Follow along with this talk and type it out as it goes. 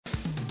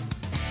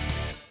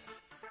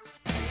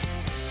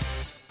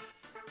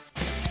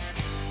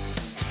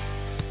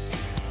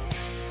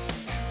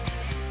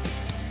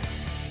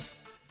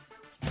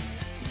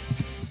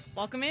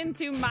Welcome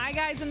into My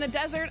Guys in the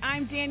Desert.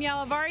 I'm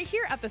Danielle Avari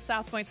here at the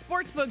South Point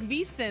Sportsbook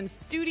VSiN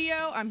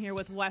studio. I'm here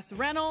with Wes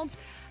Reynolds,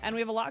 and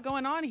we have a lot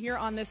going on here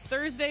on this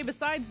Thursday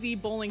besides the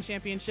bowling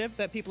championship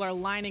that people are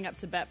lining up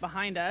to bet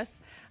behind us.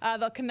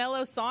 The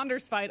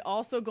Canelo-Saunders fight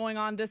also going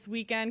on this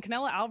weekend.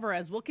 Canelo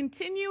Alvarez will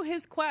continue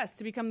his quest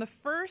to become the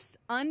first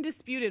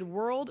undisputed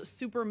world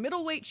super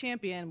middleweight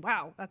champion.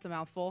 Wow, that's a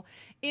mouthful.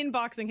 In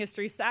boxing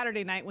history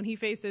Saturday night when he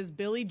faces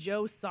Billy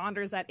Joe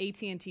Saunders at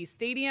AT&T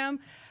Stadium.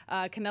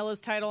 Canelo's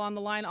title on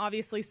the line,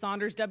 obviously.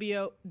 Saunders'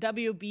 WBO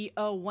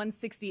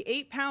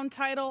 168-pound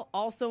title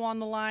also on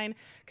the line.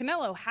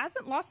 Canelo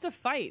hasn't lost a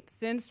fight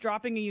since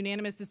dropping a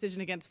unanimous decision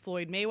against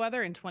Floyd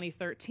Mayweather in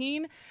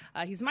 2013.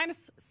 He's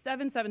minus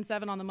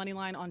 777 on the money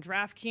line on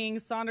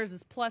DraftKings. Saunders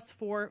is plus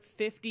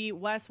 450.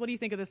 Wes, what do you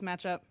think of this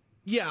matchup?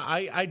 Yeah,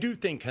 I do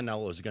think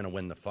Canelo is going to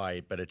win the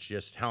fight, but it's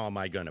just how am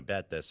I going to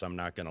bet this? I'm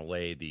not going to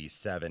lay the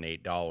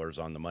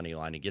 $7-8 on the money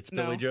line. He gets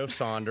Billy Joe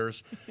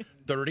Saunders,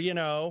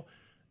 30-0.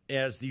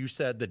 As you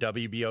said, the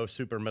WBO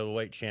super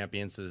middleweight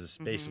champions is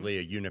basically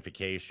a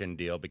unification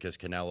deal because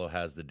Canelo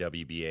has the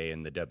WBA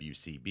and the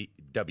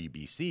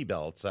WBC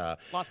belts.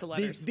 Lots of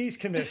letters. These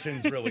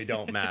commissions really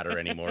don't matter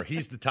anymore.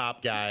 He's the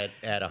top guy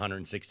at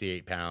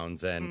 168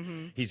 pounds,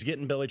 and he's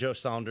getting Billy Joe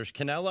Saunders.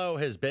 Canelo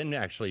has been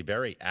actually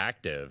very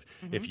active.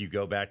 If you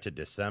go back to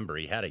December,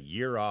 he had a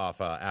year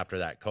off after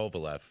that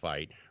Kovalev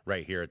fight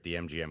right here at the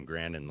MGM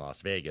Grand in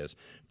Las Vegas.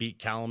 Beat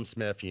Callum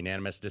Smith,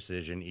 unanimous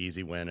decision,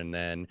 easy win, and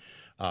then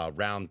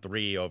round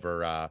 3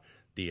 over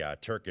the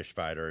Turkish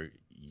fighter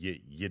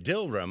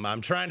Yildirim.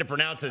 I'm trying to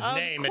pronounce his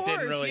name. Of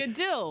course,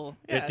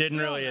 It didn't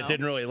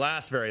really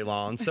last very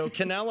long. So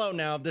Canelo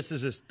now, this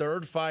is his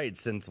third fight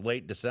since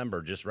late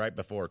December, just right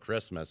before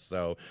Christmas.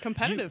 So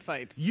competitive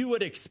fights. You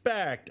would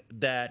expect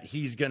that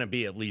he's going to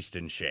be at least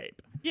in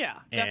shape. Yeah,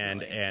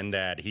 definitely. And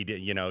that he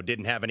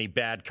didn't have any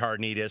bad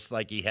carnitas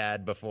like he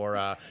had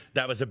before.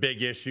 That was a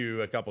big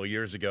issue a couple of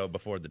years ago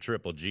before the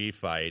Triple G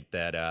fight,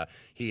 that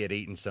he had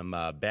eaten some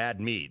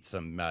bad meat,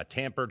 some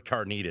tampered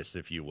carnitas,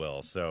 if you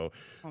will. So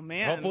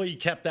hopefully he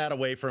kept that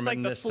away from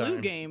him this time. It's like the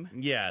flu game.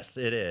 Yes,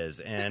 it is.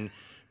 And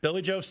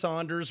Billy Joe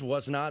Saunders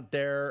was not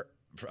there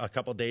a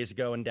couple days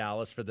ago in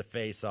Dallas for the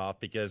face-off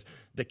because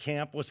the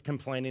camp was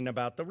complaining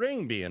about the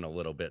ring being a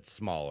little bit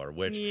smaller,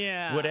 which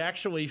would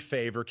actually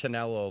favor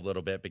Canelo a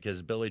little bit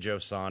because Billy Joe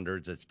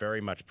Saunders is very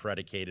much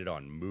predicated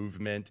on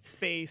movement.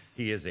 Space.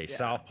 He is a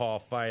southpaw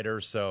fighter,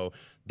 so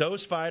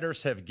those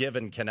fighters have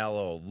given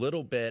Canelo a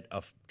little bit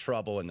of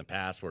trouble in the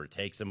past where it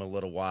takes him a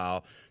little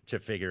while to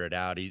figure it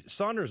out.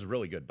 Saunders is a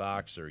really good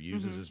boxer,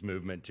 uses his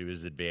movement to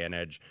his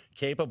advantage,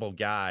 capable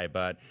guy,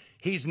 but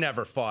he's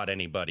never fought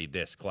anybody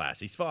this class.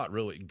 He's fought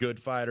really good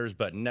fighters,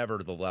 but never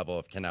to the level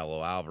of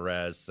Canelo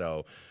Alvarez.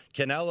 So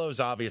Canelo's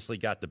obviously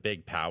got the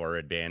big power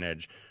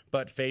advantage,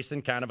 but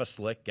facing kind of a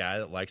slick guy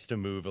that likes to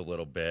move a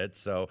little bit.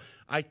 So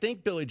I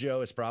think Billy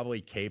Joe is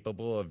probably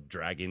capable of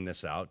dragging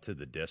this out to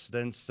the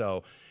distance.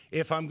 So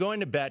if I'm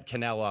going to bet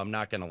Canelo, I'm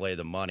not going to lay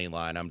the money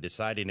line. I'm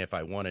deciding if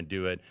I want to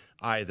do it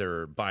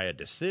either by a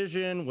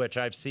decision, which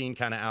I've seen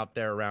kind of out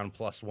there around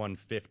plus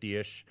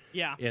 150-ish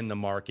in the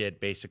market,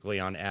 basically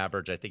on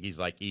average. I think he's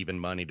like even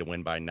money to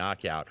win by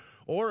knockout.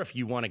 Or if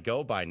you want to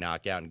go by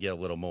knockout and get a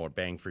little more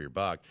bang for your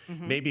buck,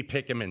 maybe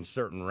pick him in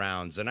certain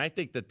rounds. And I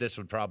think that this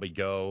would probably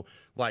go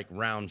like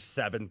round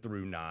 7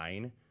 through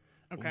 9.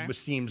 Okay. Which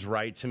seems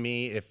right to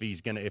me if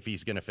he's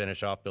gonna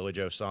finish off Billy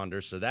Joe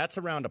Saunders. So that's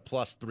around a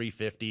plus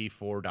 $3.50,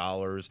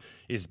 $4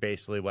 is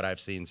basically what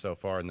I've seen so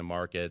far in the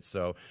market.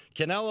 So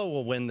Canelo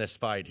will win this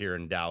fight here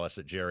in Dallas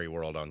at Jerry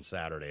World on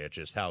Saturday. It's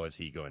just how is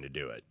he going to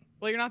do it?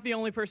 Well, you're not the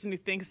only person who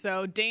thinks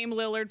so. Dame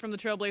Lillard from the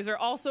Trailblazer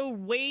also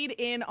weighed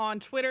in on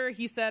Twitter.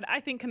 He said,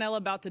 I think Canelo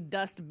about to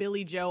dust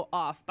Billy Joe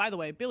off. By the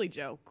way, Billy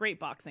Joe, great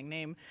boxing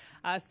name.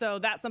 So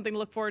that's something to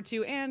look forward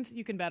to, and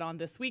you can bet on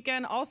this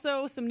weekend.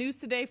 Also, some news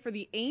today for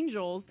the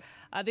Angels.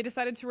 They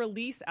decided to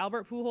release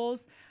Albert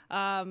Pujols.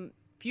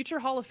 Future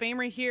Hall of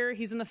Famer here.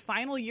 He's in the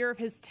final year of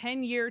his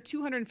 10-year,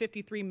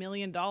 $253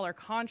 million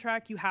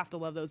contract. You have to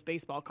love those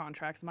baseball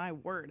contracts, my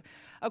word.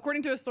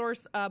 According to a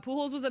source,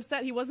 Pujols was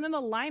upset he wasn't in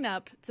the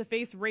lineup to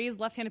face Rays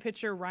left-handed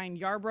pitcher Ryan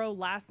Yarbrough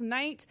last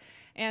night,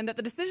 and that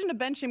the decision to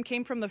bench him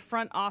came from the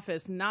front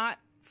office, not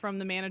from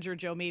the manager,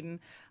 Joe Maddon,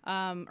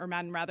 or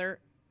Madden rather.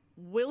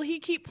 Will he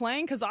keep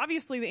playing? Because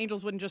obviously the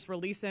Angels wouldn't just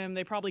release him.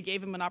 They probably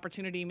gave him an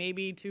opportunity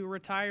maybe to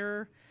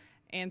retire.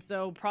 And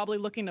so probably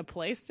looking to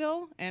play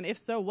still? And if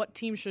so, what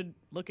team should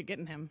look at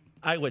getting him?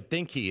 I would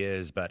think he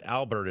is, but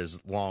Albert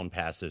is long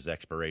past his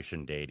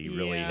expiration date. He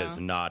really has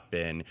not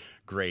been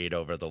great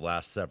over the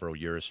last several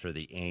years for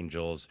the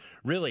Angels.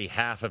 Really,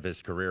 half of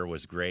his career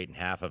was great and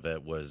half of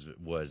it was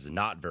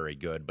not very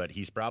good, but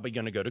he's probably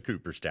going to go to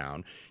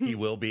Cooperstown. He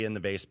will be in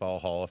the Baseball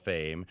Hall of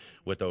Fame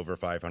with over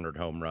 500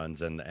 home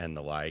runs and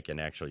the like,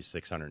 and actually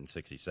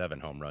 667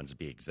 home runs to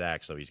be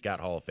exact. So he's got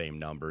Hall of Fame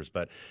numbers,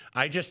 but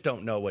I just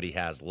don't know what he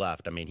has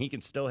left. I mean, he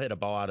can still hit a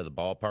ball out of the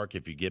ballpark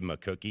if you give him a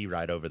cookie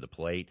right over the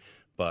plate,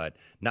 but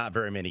not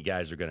very many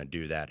guys are going to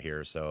do that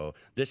here. So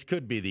this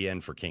could be the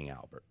end for King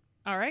Albert.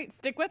 All right,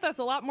 stick with us.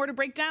 A lot more to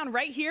break down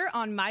right here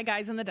on My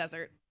Guys in the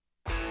Desert.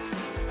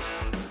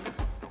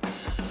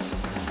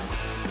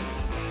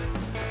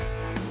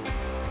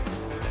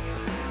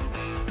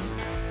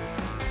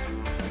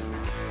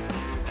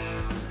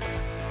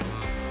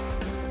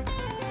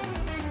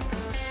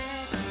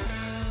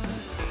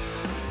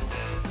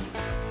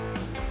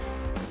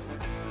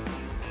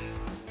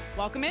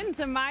 Welcome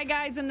into My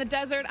Guides in the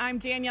Desert. I'm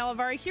Danielle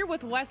Avari here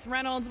with Wes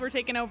Reynolds. We're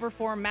taking over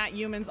for Matt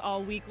Youmans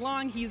all week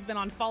long. He's been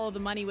on Follow the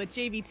Money with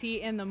JVT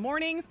in the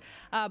mornings,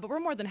 but we're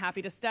more than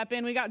happy to step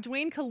in. We got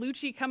Dwayne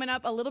Colucci coming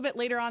up a little bit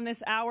later on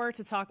this hour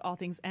to talk all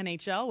things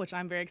NHL, which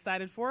I'm very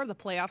excited for. The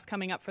playoffs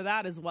coming up for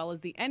that, as well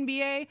as the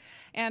NBA.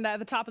 And at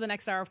the top of the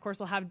next hour, of course,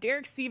 we'll have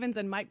Derek Stevens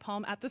and Mike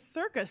Palm at the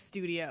Circus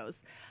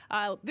Studios.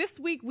 This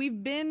week,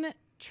 we've been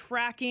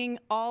tracking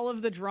all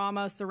of the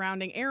drama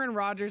surrounding Aaron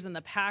Rodgers and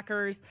the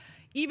Packers.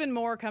 Even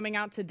more coming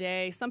out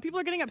today. Some people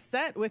are getting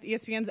upset with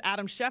ESPN's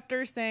Adam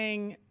Schefter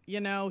saying, you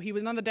know, he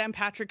was on the Dan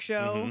Patrick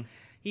Show. Mm-hmm.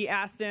 He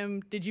asked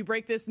him, did you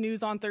break this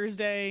news on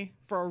Thursday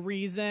for a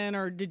reason,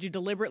 or did you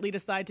deliberately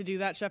decide to do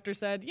that? Schefter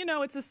said, you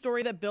know, it's a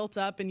story that built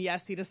up, and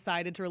yes, he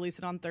decided to release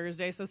it on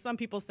Thursday. So some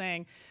people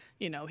saying,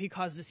 you know, he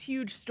caused this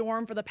huge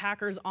storm for the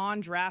Packers on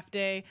draft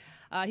day.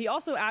 He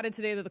also added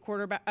today that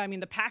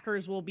the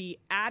Packers will be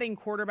adding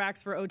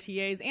quarterbacks for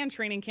OTAs and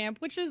training camp,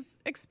 which is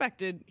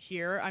expected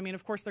here. I mean,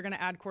 of course, they're going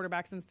to add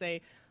quarterbacks since they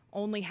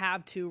only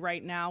have two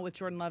right now with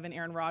Jordan Love and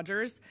Aaron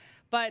Rodgers.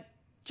 But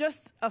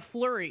just a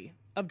flurry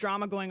of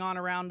drama going on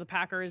around the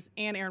Packers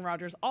and Aaron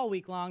Rodgers all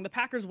week long. The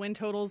Packers win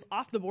totals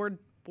off the board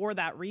for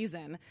that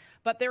reason,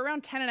 but they're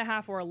around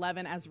 10.5 or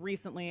 11 as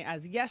recently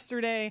as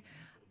yesterday.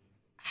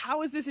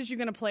 How is this issue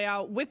going to play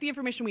out? With the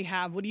information we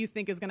have, what do you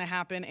think is going to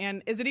happen?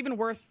 And is it even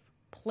worth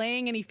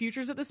playing any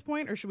futures at this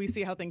point, or should we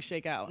see how things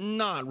shake out?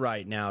 Not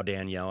right now,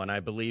 Danielle, and I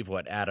believe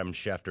what Adam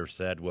Schefter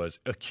said was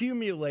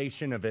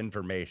accumulation of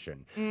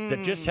information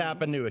that just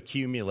happened to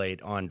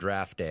accumulate on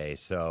draft day.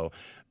 So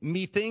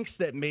methinks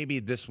that maybe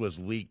this was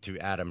leaked to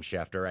Adam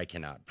Schefter. I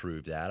cannot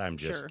prove that.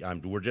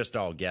 We're just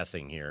all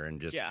guessing here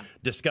and just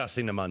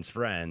discussing amongst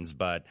friends,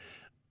 but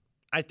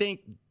I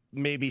think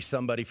maybe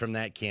somebody from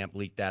that camp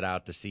leaked that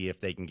out to see if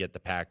they can get the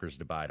Packers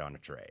to bite on a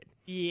trade.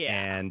 Yeah.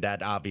 And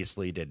that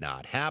obviously did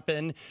not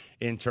happen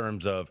in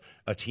terms of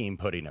a team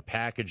putting a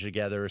package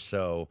together.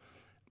 So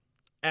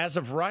as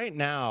of right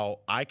now,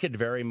 I could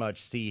very much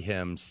see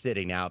him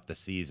sitting out the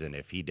season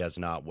if he does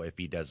not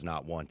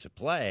want to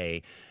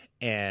play.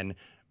 And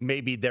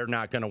maybe they're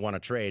not going to want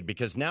to trade,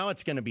 because now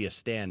it's going to be a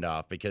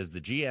standoff, because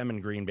the GM in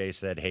Green Bay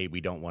said, hey,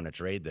 we don't want to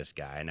trade this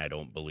guy. And I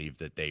don't believe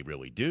that they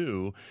really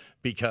do,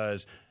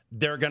 because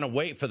they're going to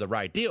wait for the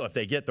right deal. If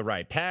they get the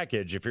right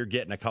package, if you're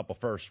getting a couple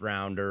first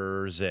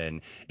rounders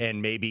and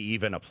maybe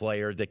even a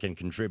player that can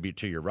contribute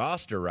to your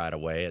roster right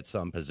away at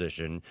some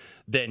position,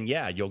 then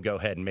yeah, you'll go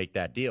ahead and make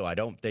that deal. I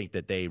don't think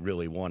that they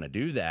really want to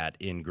do that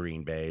in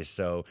Green Bay.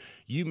 So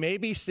you may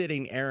be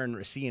seeing Aaron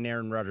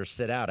Rodgers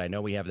sit out. I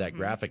know we have that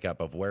graphic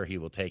up of where he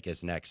will take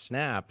his next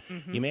snap.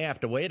 You may have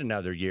to wait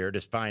another year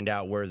to find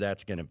out where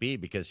that's going to be,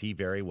 because he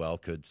very well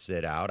could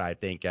sit out. I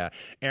think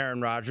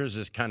Aaron Rodgers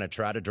is kind of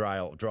try to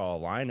draw a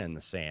line in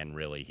the sand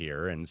really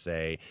here and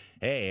say,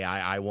 hey,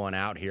 I want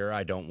out here.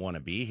 I don't want to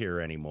be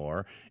here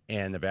anymore.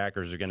 And the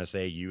Packers are going to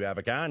say, you have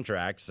a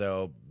contract,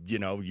 so, you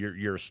know,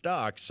 you're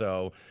stuck.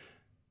 So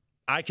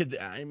I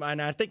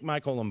think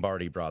Michael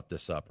Lombardi brought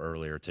this up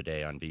earlier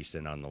today on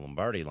VSiN on the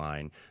Lombardi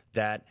line,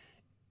 that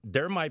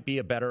there might be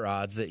a better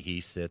odds that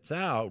he sits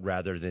out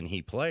rather than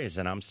he plays.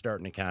 And I'm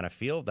starting to kind of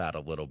feel that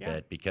a little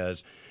bit,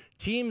 because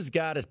teams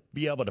got to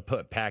be able to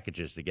put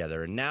packages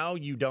together. And now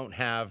you don't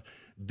have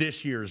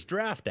this year's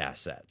draft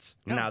assets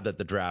now that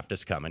the draft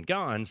has come and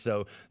gone.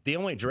 So the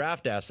only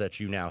draft assets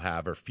you now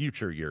have are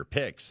future year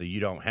picks. So you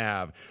don't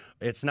have,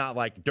 it's not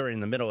like during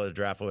the middle of the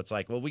draft, it's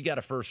like, well, we got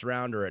a first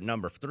rounder at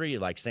number 3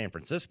 like San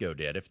Francisco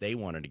did if they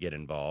wanted to get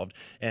involved,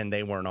 and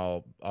they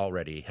weren't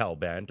already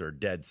hell-bent or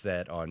dead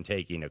set on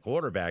taking a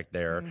quarterback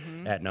there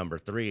at number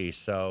 3.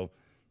 So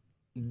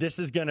this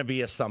is going to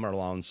be a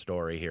summer-long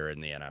story here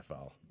in the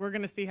NFL. We're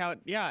going to see how,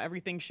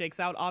 everything shakes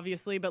out,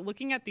 obviously. But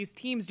looking at these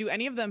teams, do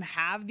any of them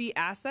have the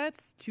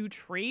assets to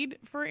trade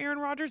for Aaron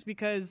Rodgers?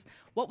 Because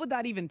what would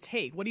that even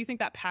take? What do you think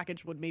that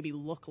package would maybe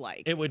look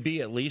like? It would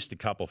be at least a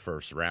couple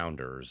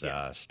first-rounders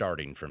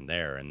starting from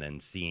there, and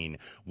then seeing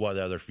what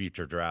other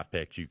future draft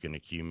picks you can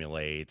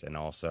accumulate, and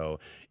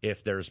also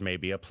if there's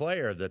maybe a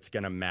player that's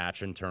going to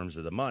match in terms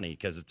of the money,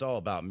 because it's all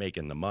about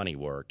making the money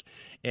work.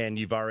 And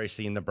you've already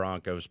seen the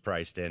Broncos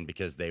priced in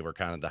because they were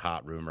kind of the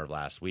hot rumor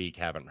last week.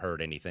 Haven't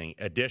heard anything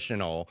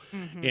additional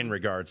in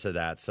regards to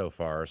that so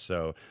far.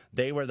 So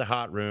they were the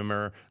hot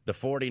rumor. The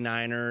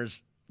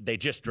 49ers, they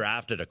just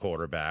drafted a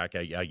quarterback,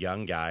 a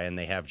young guy, and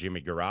they have Jimmy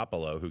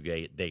Garoppolo, who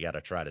they got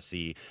to try to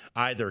see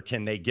either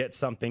can they get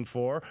something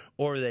for,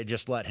 or they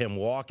just let him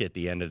walk at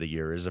the end of the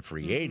year as a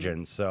free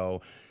agent.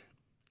 So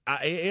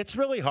it's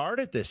really hard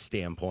at this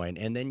standpoint.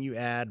 And then you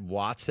add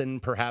Watson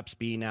perhaps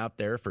being out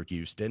there for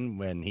Houston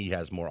when he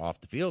has more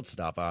off-the-field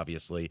stuff,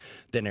 obviously,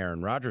 than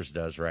Aaron Rodgers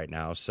does right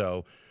now.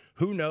 So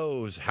who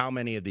knows how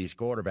many of these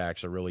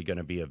quarterbacks are really going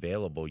to be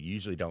available. You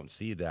usually don't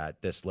see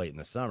that this late in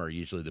the summer.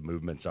 Usually the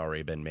movement's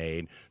already been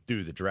made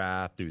through the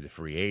draft, through the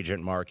free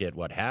agent market,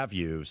 what have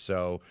you.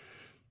 So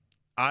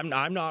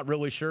I'm not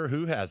really sure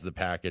who has the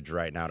package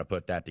right now to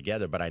put that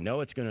together, but I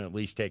know it's going to at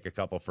least take a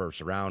couple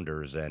first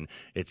rounders, and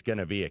it's going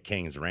to be a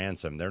king's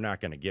ransom. They're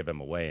not going to give him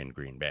away in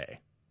Green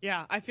Bay.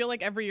 Yeah, I feel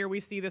like every year we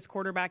see this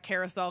quarterback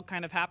carousel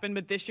kind of happen,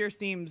 but this year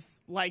seems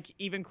like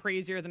even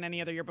crazier than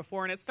any other year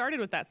before. And it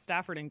started with that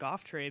Stafford and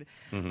Goff trade.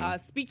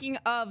 Speaking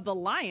of the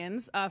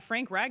Lions,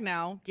 Frank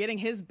Ragnow getting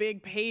his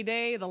big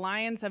payday. The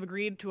Lions have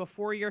agreed to a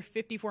 4-year,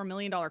 $54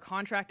 million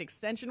contract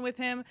extension with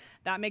him.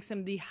 That makes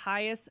him the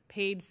highest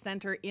paid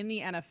center in the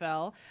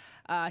NFL.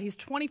 He's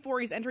 24.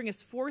 He's entering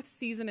his 4th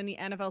season in the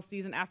NFL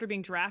season after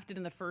being drafted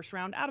in the first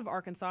round out of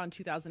Arkansas in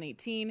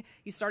 2018.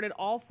 He started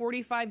all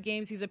 45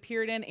 games he's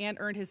appeared in and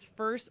earned his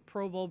first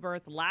Pro Bowl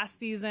berth last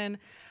season,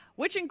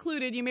 which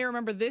included, you may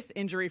remember this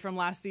injury from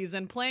last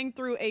season, playing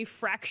through a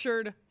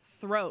fractured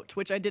throat,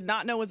 which I did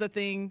not know was a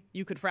thing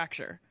you could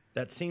fracture.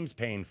 That seems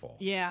painful.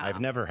 Yeah. I've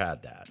never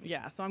had that.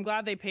 Yeah, so I'm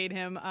glad they paid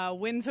him.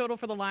 Win total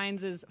for the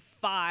Lions is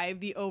 5.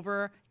 The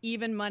over,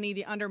 even money,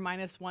 the under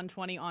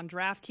 -120 on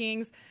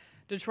DraftKings.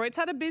 Detroit's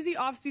had a busy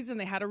offseason.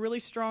 They had a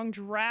really strong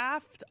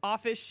draft,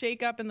 office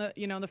shakeup in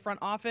the front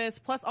office,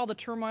 plus all the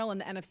turmoil in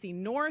the NFC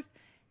North.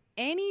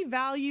 Any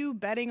value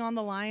betting on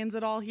the Lions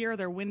at all here?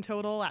 Their win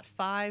total at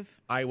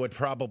 5? I would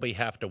probably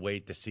have to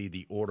wait to see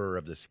the order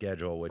of the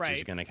schedule, which is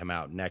Right. going to come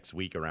out next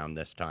week around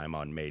this time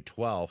on May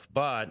 12th.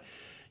 But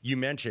you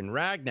mentioned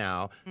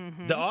Ragnow.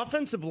 The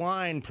offensive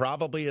line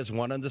probably is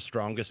one of the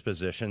strongest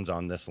positions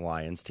on this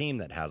Lions team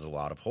that has a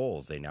lot of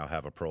holes. They now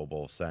have a Pro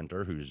Bowl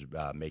center who's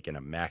making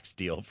a max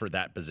deal for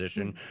that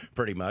position,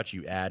 pretty much.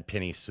 You add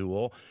Penny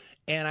Sewell.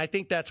 And I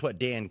think that's what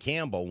Dan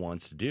Campbell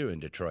wants to do in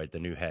Detroit, the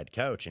new head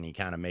coach. And he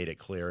kind of made it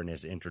clear in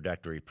his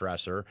introductory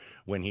presser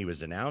when he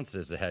was announced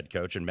as the head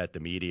coach and met the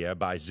media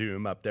by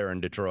Zoom up there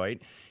in Detroit.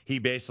 He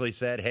basically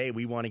said, hey,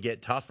 we want to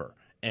get tougher.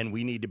 And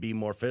we need to be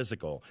more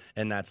physical.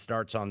 And that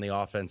starts on the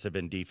offensive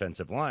and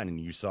defensive line.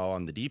 And you saw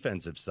on the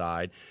defensive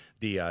side,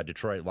 the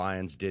Detroit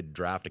Lions did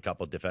draft a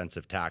couple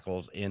defensive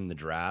tackles in the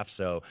draft.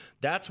 So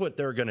that's what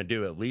they're going to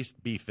do, at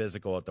least be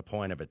physical at the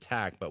point of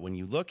attack. But when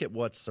you look at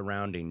what's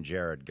surrounding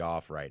Jared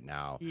Goff right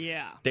now,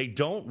 they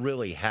don't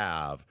really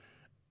have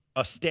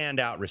a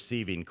standout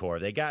receiving core.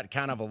 They got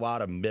kind of a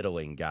lot of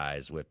middling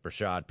guys with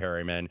Brashad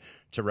Perryman,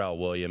 Terrell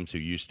Williams, who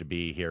used to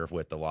be here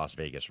with the Las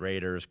Vegas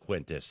Raiders,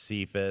 Quintus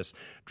Cephas,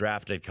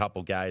 drafted a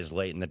couple guys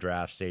late in the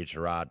draft stage,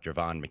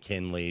 Javon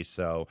McKinley.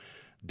 So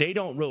they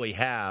don't really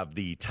have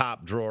the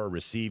top drawer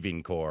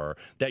receiving core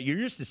that you're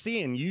used to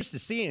seeing. You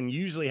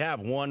usually have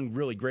one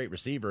really great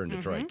receiver in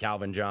Detroit,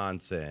 Calvin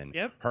Johnson,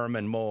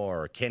 Herman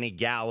Moore, Kenny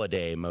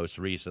Galladay most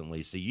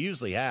recently. So you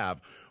usually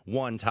have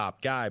one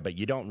top guy, but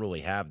you don't really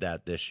have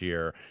that this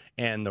year.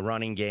 And the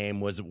running game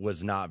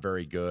was not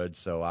very good.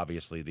 So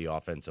obviously the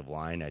offensive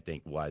line, I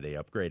think why they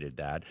upgraded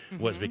that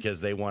was because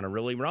they want to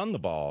really run the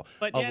ball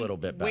a little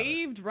bit better.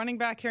 Waived running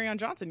back Kerryon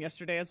Johnson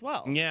yesterday as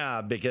well.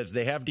 Yeah, because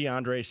they have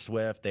DeAndre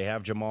Swift, they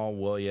have Jamal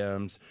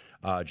Williams,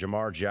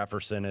 Jamar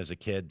Jefferson is a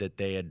kid that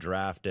they had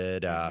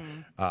drafted.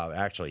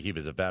 Actually, he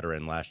was a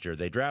veteran last year.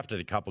 They drafted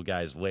a couple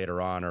guys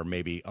later on, or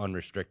maybe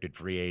unrestricted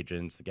free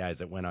agents, the guys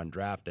that went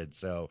undrafted.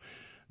 So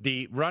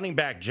the running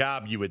back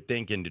job, you would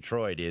think, in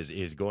Detroit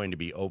is going to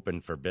be open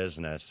for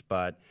business,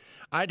 but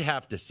I'd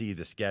have to see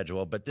the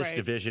schedule. But this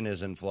division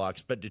is in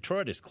flux. But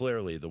Detroit is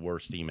clearly the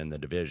worst team in the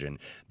division.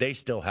 They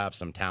still have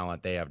some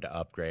talent they have to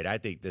upgrade. I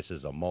think this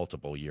is a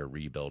multiple-year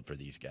rebuild for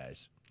these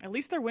guys. At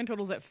least their win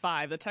total's at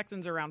 5. The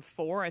Texans are around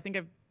 4. I think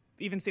I've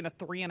even seen a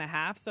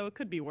 3.5, so it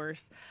could be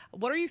worse.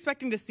 What are you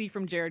expecting to see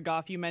from Jared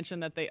Goff? You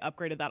mentioned that they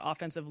upgraded that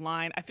offensive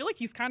line. I feel like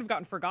he's kind of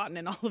gotten forgotten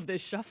in all of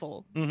this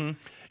shuffle.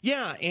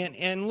 Yeah,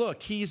 and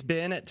look, he's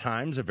been at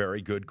times a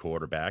very good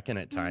quarterback, and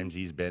at times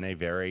he's been a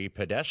very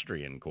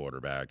pedestrian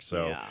quarterback.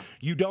 So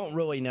you don't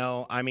really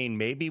know. I mean,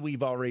 maybe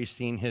we've already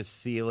seen his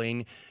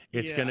ceiling.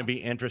 It's going to be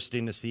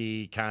interesting to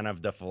see kind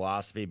of the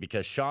philosophy,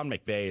 because Sean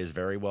McVay is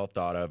very well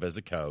thought of as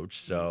a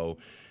coach. So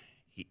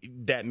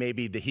that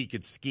maybe he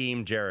could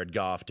scheme Jared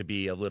Goff to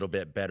be a little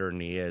bit better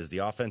than he is. The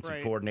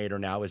offensive coordinator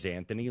now is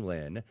Anthony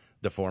Lynn,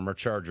 the former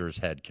Chargers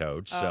head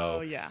coach.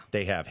 So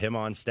they have him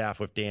on staff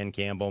with Dan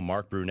Campbell.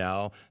 Mark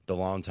Brunell, the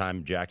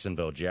longtime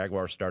Jacksonville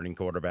Jaguars starting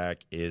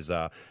quarterback, is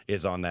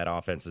on that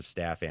offensive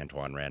staff.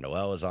 Antoine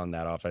Randall is on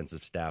that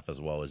offensive staff, as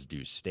well as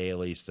Deuce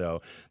Staley.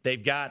 So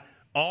they've got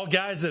all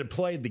guys that have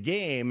played the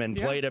game and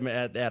played him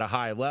at a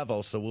high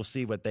level, so we'll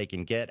see what they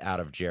can get out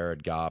of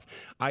Jared Goff.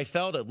 I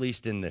felt, at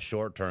least in the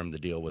short term, the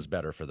deal was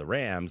better for the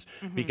Rams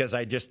because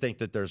I just think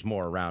that there's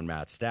more around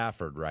Matt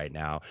Stafford right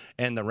now,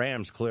 and the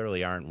Rams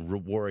clearly aren't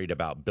worried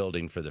about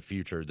building for the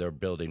future. They're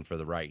building for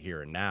the right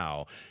here and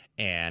now,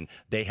 and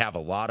they have a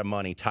lot of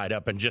money tied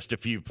up in just a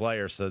few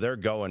players, so they're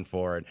going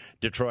for it.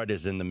 Detroit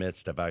is in the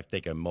midst of, I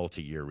think, a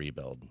multi-year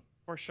rebuild.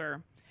 For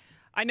sure.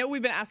 I know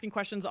we've been asking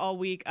questions all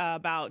week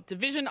about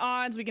division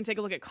odds. We can take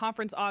a look at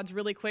conference odds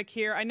really quick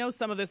here. I know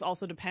some of this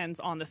also depends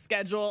on the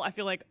schedule. I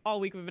feel like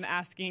all week we've been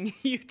asking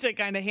you to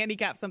kind of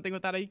handicap something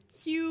without a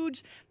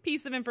huge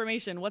piece of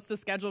information. What's the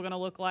schedule going to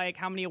look like?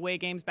 How many away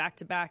games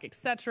back-to-back,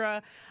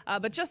 etc.?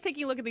 But just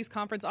taking a look at these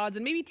conference odds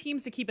and maybe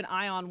teams to keep an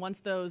eye on once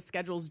those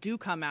schedules do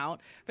come out.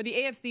 For the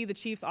AFC, the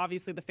Chiefs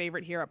obviously the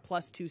favorite here at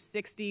plus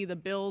 260. The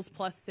Bills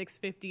plus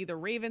 650. The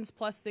Ravens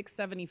plus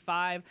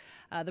 675.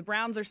 The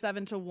Browns are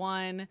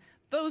 7-1.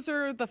 those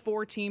are the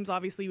 4 teams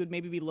obviously you would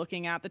maybe be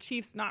looking at. The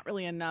Chiefs, not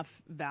really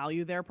enough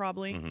value there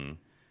probably. Mm-hmm.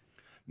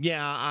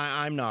 Yeah,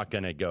 I'm not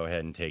going to go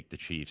ahead and take the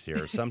Chiefs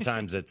here.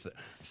 Sometimes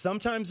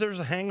there's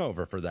a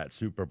hangover for that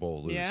Super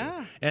Bowl loser.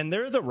 Yeah. And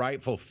they're the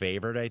rightful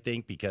favorite, I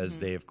think, because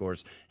they, of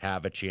course,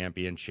 have a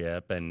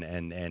championship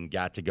and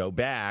got to go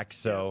back.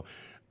 So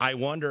I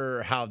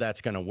wonder how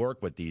that's going to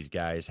work with these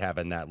guys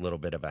having that little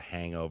bit of a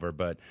hangover.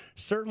 But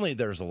certainly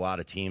there's a lot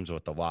of teams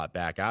with a lot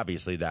back.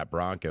 Obviously, that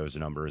Broncos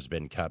number has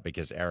been cut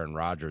because Aaron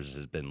Rodgers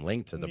has been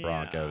linked to the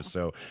Broncos.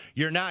 So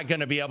you're not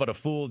going to be able to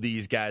fool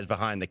these guys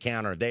behind the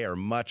counter. They are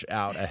much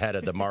out ahead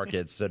of the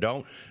market. So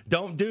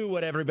don't do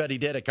what everybody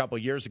did a couple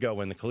years ago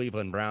when the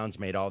Cleveland Browns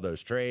made all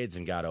those trades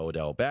and got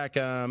Odell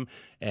Beckham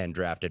and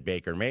drafted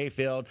Baker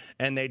Mayfield.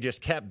 And they just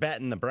kept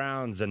betting the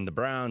Browns and the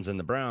Browns and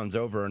the Browns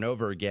over and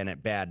over again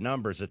at bad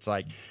numbers. It's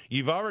like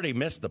you've already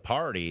missed the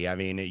party. I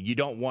mean, you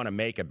don't want to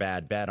make a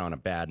bad bet on a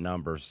bad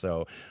number.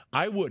 So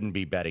I wouldn't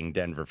be betting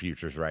Denver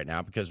futures right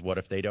now because what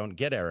if they don't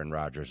get Aaron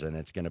Rodgers and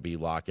it's going to be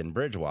Locke and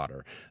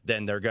Bridgewater?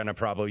 Then they're going to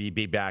probably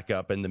be back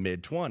up in the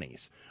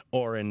mid-20s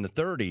or in the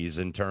 30s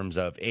in terms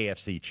of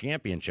AFC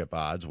championship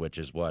odds, which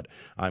is what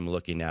I'm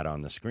looking at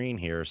on the screen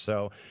here.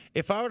 So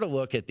if I were to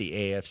look at the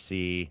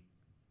AFC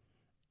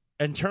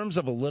in terms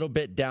of a little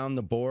bit down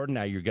the board,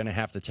 now you're going to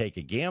have to take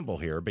a gamble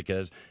here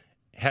because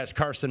has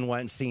Carson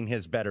Wentz seen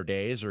his better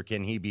days, or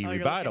can he be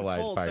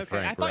revitalized by Frank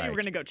Reich? I thought you were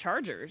going to go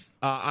Chargers.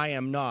 I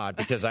am not,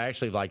 because I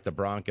actually like the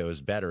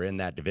Broncos better in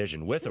that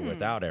division with or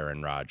without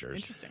Aaron Rodgers.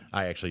 Interesting.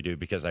 I actually do,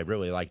 because I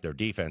really like their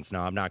defense.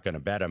 Now, I'm not going to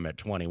bet them at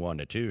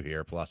 21-2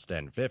 here, plus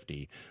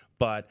 1050.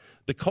 But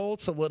the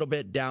Colts a little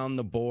bit down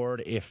the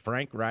board if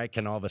Frank Reich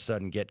can all of a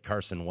sudden get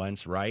Carson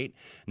Wentz right.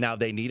 Now,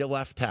 they need a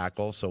left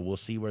tackle, so we'll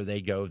see where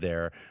they go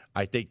there.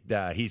 I think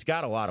he's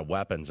got a lot of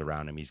weapons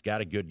around him. He's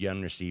got a good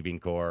young receiving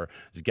core.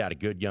 He's got a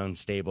good young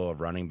stable of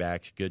running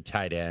backs, good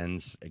tight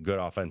ends, a good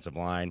offensive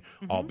line,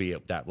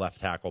 albeit that left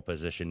tackle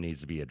position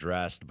needs to be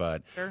addressed.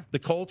 But the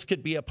Colts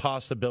could be a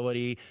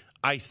possibility.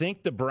 I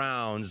think the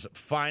Browns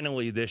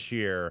finally this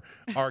year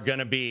are going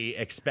to be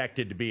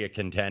expected to be a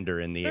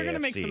contender in the AFC. They're going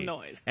to make some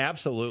noise.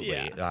 Absolutely.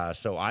 Yeah.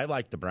 So I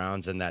like the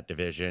Browns in that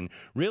division,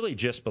 really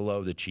just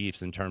below the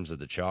Chiefs in terms of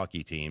the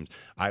chalky teams.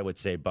 I would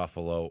say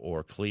Buffalo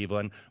or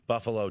Cleveland.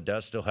 Buffalo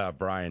does still have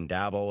Brian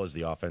Daboll as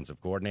the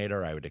offensive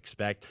coordinator. I would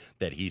expect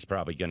that he's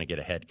probably going to get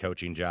a head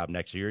coaching job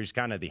next year. He's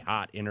kind of the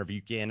hot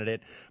interview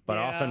candidate, but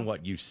often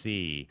what you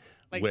see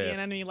like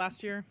Ian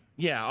last year?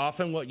 Yeah,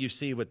 often what you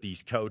see with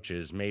these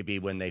coaches, maybe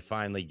when they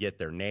finally get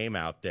their name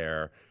out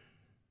there,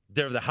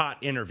 they're the hot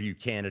interview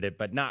candidate,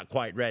 but not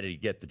quite ready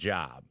to get the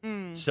job.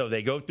 So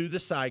they go through the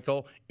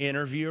cycle,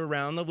 interview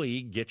around the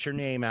league, get your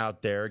name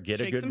out there,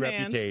 get a good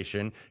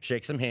reputation,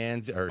 shake some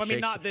hands, or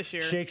not this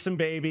year. Shake some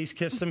babies,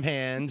 kiss some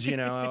hands,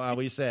 how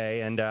we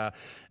say. And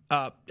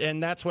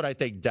that's what I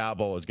think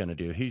Daboll is going to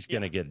do. He's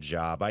going to get a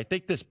job. I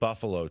think this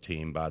Buffalo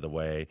team, by the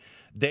way,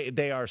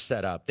 they are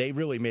set up. They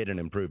really made an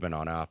improvement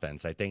on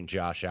offense. I think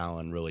Josh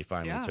Allen really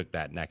finally took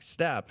that next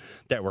step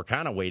that we're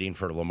kind of waiting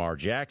for Lamar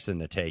Jackson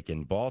to take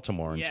in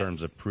Baltimore in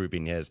terms of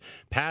proving his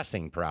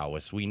passing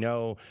prowess. We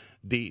know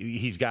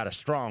he's got a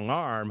strong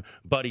arm,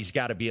 but he's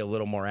got to be a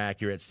little more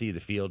accurate, see the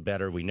field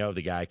better. We know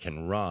the guy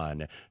can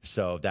run,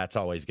 so that's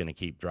always going to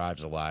keep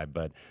drives alive.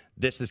 But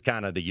this is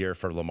kind of the year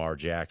for Lamar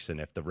Jackson.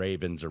 If the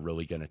Ravens are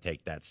really going to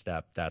take that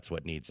step, that's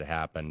what needs to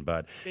happen.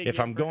 But if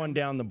I'm going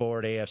down the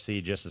board,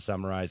 AFC, just to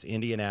summarize,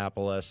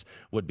 Indianapolis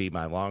would be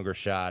my longer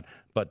shot,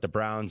 but the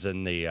Browns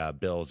and the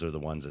Bills are the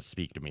ones that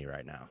speak to me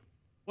right now.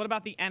 What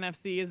about the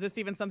NFC? Is this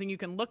even something you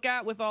can look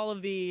at with all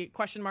of the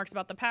question marks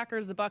about the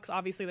Packers? The Bucks,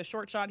 obviously the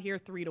short shot here,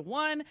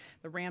 3-1.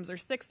 The Rams are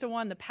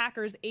 6-1. The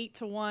Packers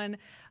 8-1.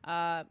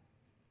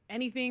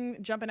 Anything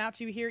jumping out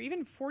to you here?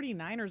 Even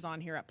 49ers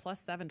on here at plus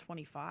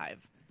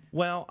 725.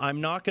 Well,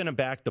 I'm not going to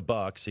back the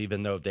Bucks,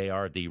 even though they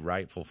are the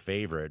rightful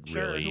favorite.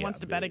 Sure, really. Who wants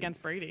to bet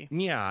against Brady?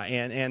 Yeah,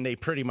 and they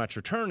pretty much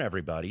return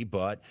everybody,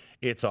 but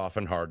it's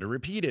often hard to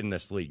repeat in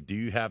this league. Do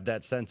you have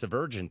that sense of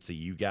urgency?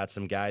 You got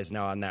some guys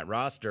now on that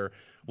roster.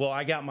 Well,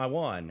 I got my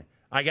one.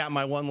 I got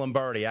my one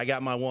Lombardi. I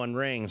got my one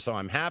ring, so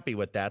I'm happy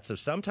with that. So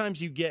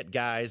sometimes you get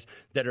guys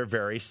that are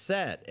very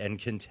set and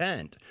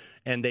content,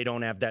 and they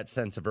don't have that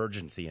sense of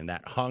urgency and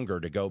that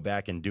hunger to go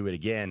back and do it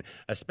again,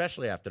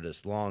 especially after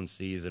this long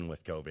season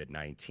with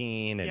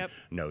COVID-19 and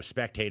no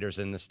spectators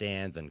in the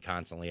stands and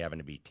constantly having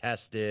to be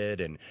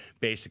tested and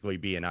basically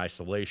be in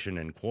isolation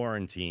and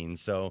quarantine.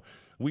 So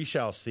we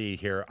shall see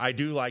here. I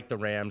do like the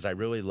Rams. I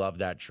really love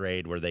that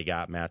trade where they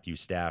got Matthew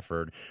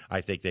Stafford. I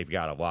think they've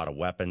got a lot of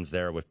weapons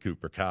there with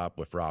Cooper Kupp,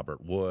 with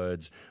Robert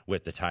Woods,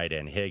 with the tight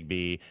end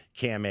Higbee,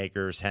 Cam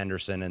Akers,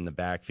 Henderson in the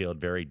backfield,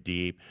 very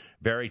deep,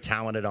 very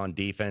talented on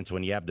defense.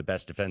 When you have the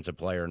best defensive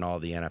player in all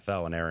the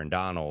NFL and Aaron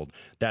Donald,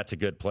 that's a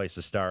good place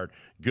to start.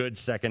 Good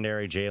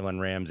secondary, Jalen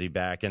Ramsey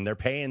back, and they're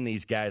paying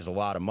these guys a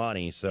lot of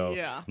money, so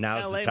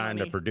now's the time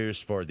to produce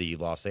for the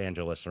Los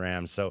Angeles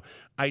Rams. So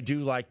I do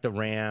like the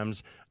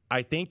Rams.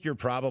 I think you're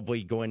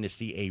probably going to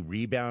see a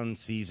rebound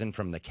season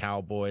from the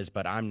Cowboys,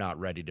 but I'm not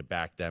ready to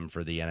back them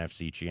for the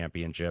NFC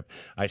Championship.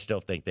 I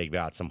still think they've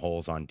got some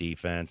holes on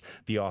defense.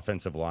 The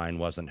offensive line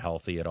wasn't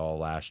healthy at all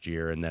last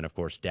year, and then, of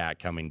course, Dak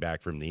coming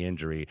back from the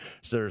injury.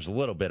 So there's a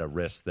little bit of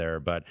risk there.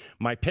 But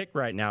my pick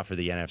right now for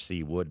the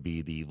NFC would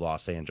be the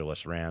Los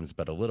Angeles Rams,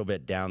 but a little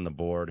bit down the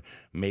board,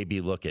 maybe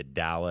look at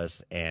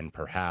Dallas and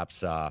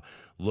perhaps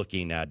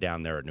looking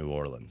down there at New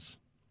Orleans.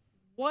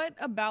 What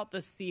about the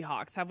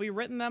Seahawks? Have we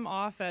written them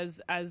off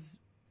as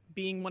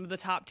being one of the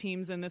top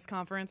teams in this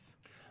conference?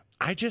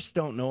 I just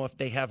don't know if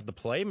they have the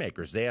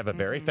playmakers. They have a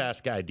very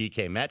fast guy,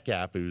 DK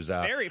Metcalf, who's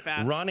very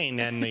fast. Running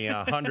in the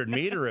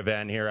 100-meter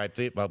event here, I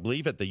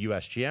believe, at the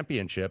U.S.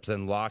 Championships,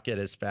 and Lockett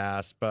is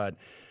fast. But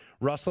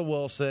Russell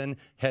Wilson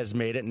has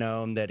made it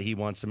known that he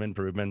wants some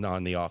improvement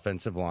on the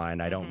offensive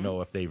line. I don't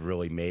know if they've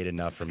really made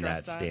enough from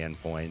that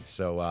standpoint.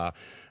 So,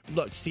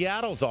 look,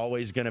 Seattle's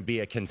always going to be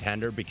a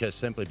contender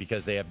simply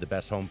because they have the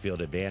best home field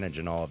advantage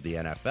in all of the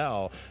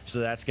NFL. So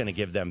that's going to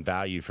give them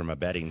value from a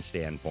betting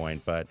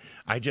standpoint. But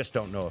I just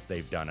don't know if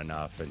they've done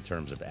enough in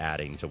terms of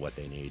adding to what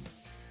they need.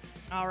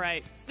 All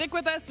right. Stick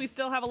with us. We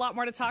still have a lot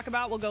more to talk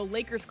about. We'll go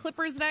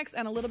Lakers-Clippers next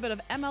and a little bit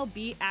of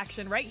MLB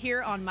action right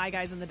here on My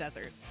Guys in the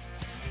Desert.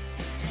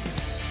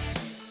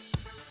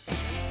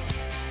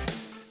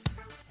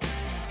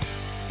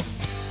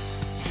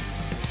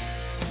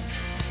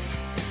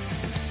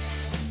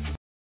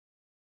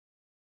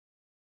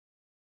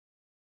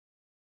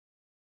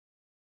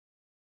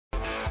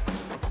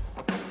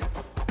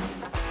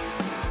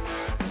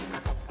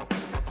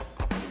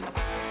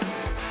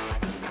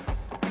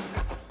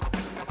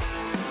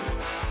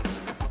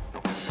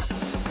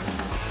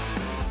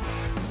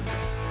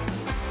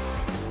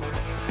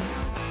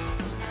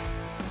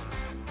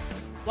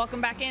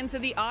 Welcome back into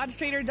the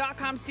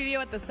oddstrader.com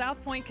studio at the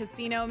South Point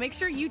Casino. Make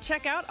sure you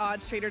check out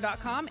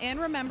oddstrader.com. And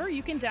remember,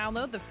 you can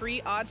download the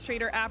free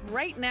OddsTrader app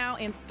right now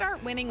and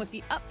start winning with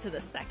the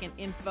up-to-the-second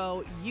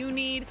info you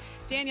need.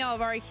 Danielle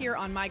Avari here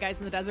on My Guys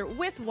in the Desert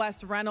with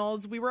Wes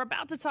Reynolds. We were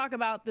about to talk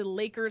about the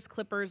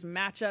Lakers-Clippers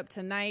matchup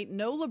tonight.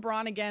 No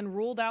LeBron again,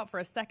 ruled out for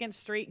a second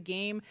straight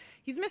game.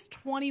 He's missed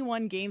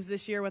 21 games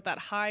this year with that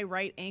high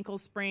right ankle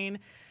sprain.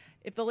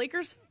 If the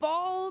Lakers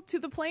fall to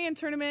the play-in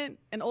tournament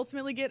and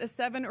ultimately get a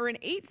 7 or an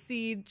 8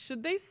 seed,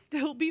 should they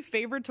still be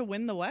favored to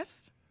win the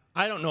West?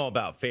 I don't know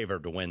about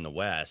favored to win the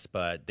West,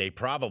 but they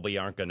probably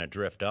aren't going to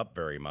drift up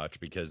very much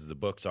because the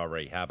books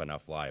already have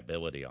enough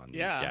liability on these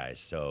guys.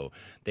 So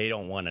they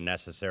don't want to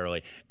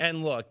necessarily.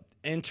 And look,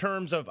 in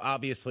terms of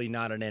obviously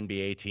not an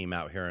NBA team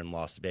out here in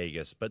Las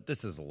Vegas, but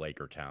this is a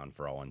Laker town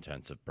for all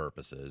intents and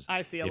purposes.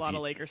 I see a lot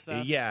of Laker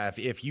stuff. Yeah,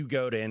 if you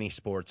go to any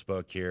sports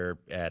book here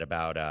at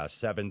about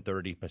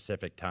 7:30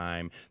 Pacific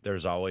time,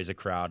 there's always a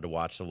crowd to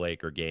watch the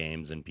Laker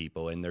games and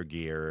people in their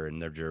gear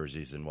and their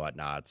jerseys and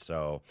whatnot.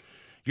 So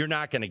you're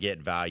not going to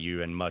get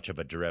value and much of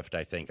a drift,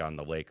 I think, on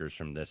the Lakers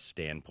from this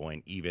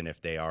standpoint, even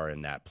if they are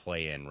in that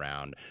play-in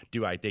round.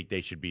 Do I think they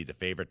should be the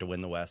favorite to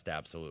win the West?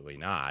 Absolutely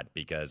not,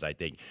 because I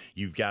think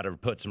you've got to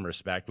put some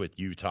respect with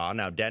Utah.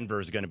 Now, Denver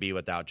is going to be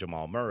without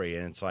Jamal Murray,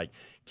 and it's like,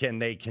 can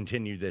they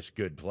continue this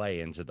good play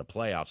into the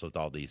playoffs with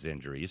all these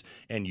injuries?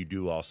 And you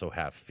do also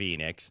have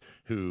Phoenix,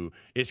 who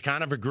is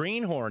kind of a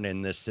greenhorn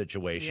in this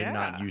situation,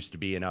 not used to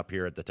being up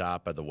here at the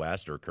top of the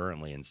West or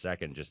currently in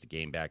second, just a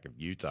game back of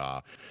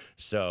Utah.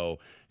 So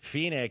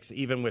Phoenix,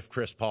 even with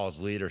Chris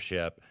Paul's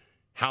leadership,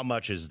 how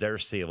much is their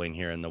ceiling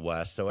here in the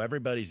West? So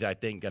everybody's, I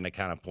think, going to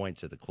kind of point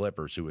to the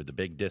Clippers, who were the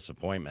big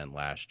disappointment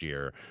last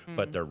year.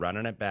 But they're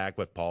running it back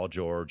with Paul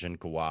George and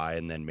Kawhi,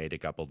 and then made a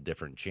couple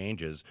different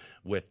changes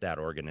with that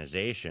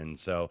organization.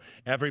 So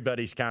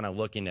everybody's kind of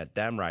looking at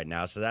them right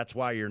now. So that's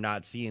why you're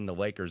not seeing the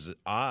Lakers'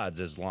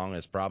 odds as long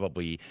as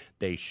probably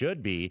they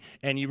should be.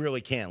 And you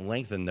really can't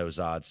lengthen those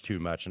odds too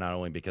much, not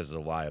only because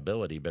of the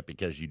liability, but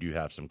because you do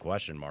have some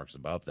question marks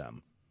above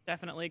them.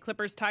 Definitely.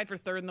 Clippers tied for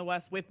third in the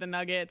West with the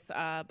Nuggets,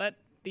 but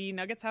the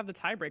Nuggets have the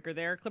tiebreaker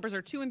there. Clippers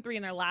are 2-3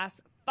 in their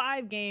last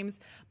 5 games,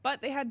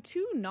 but they had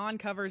 2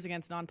 non-covers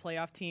against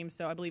non-playoff teams,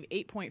 so I believe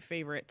 8-point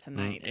favorite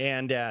tonight.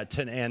 And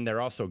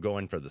they're also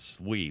going for the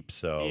sweep,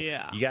 so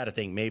you got to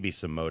think maybe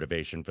some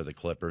motivation for the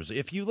Clippers.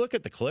 If you look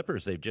at the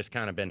Clippers, they've just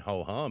kind of been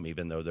ho-hum,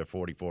 even though they're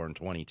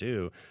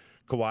 44-22.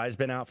 Kawhi's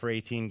been out for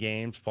 18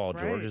 games. Paul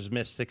George has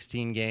missed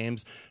 16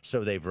 games.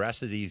 So they've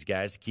rested these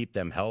guys to keep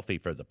them healthy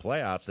for the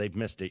playoffs. They've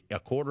missed a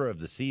quarter of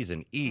the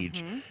season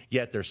each,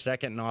 yet they're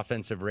second in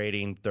offensive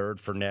rating, third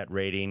for net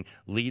rating,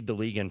 lead the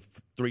league in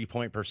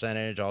three-point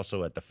percentage,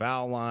 also at the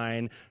foul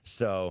line.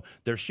 So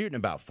they're shooting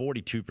about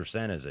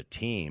 42% as a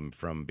team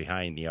from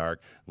behind the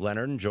arc.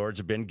 Leonard and George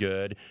have been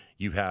good.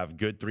 You have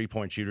good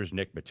three-point shooters,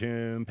 Nick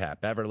Batum, Pat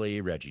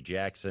Beverly, Reggie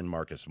Jackson,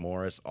 Marcus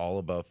Morris, all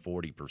above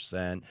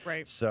 40%.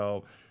 Right.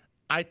 So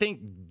I think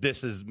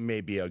this is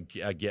maybe a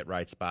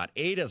get-right spot.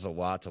 8 is a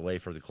lot to lay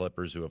for the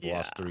Clippers, who have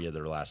lost 3 of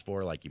their last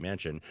 4, like you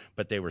mentioned,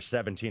 but they were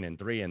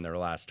 17-3 in their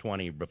last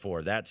 20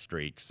 before that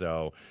streak.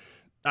 So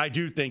I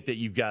do think that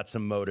you've got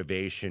some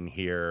motivation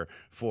here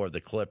for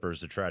the Clippers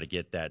to try to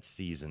get that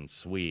season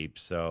sweep.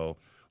 So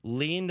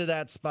lean to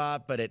that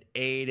spot, but at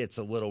 8, it's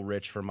a little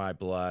rich for my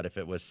blood. If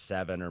it was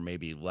 7 or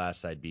maybe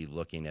less, I'd be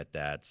looking at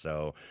that.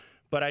 So,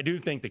 but I do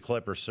think the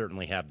Clippers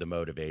certainly have the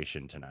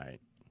motivation tonight.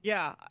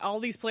 Yeah,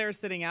 all these players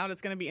sitting out, it's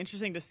going to be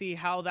interesting to see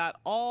how that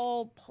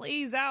all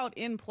plays out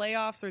in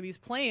playoffs or these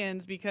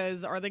play-ins,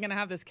 because are they going to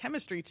have this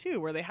chemistry too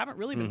where they haven't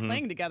really been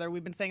playing together?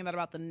 We've been saying that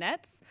about the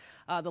Nets.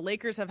 The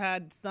Lakers have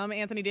had some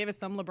Anthony Davis,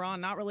 some LeBron,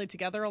 not really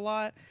together a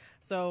lot.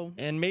 So,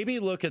 and maybe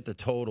look at the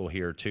total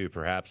here too,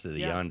 perhaps to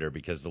the under,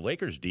 because the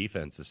Lakers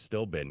defense has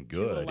still been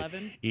good,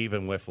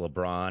 even with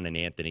LeBron and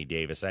Anthony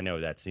Davis. I know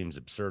that seems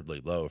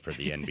absurdly low for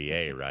the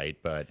NBA, right?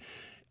 But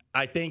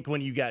I think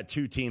when you got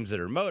two teams that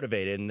are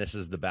motivated, and this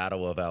is the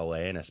battle of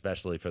LA, and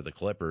especially for the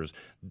Clippers,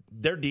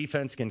 their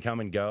defense can come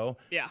and go.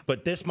 Yeah.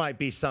 But this might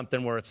be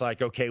something where it's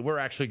like, okay, we're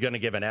actually going to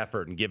give an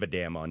effort and give a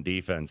damn on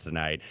defense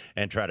tonight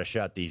and try to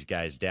shut these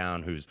guys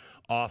down, whose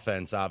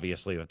offense,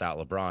 obviously, without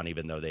LeBron,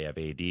 even though they have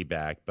AD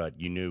back, but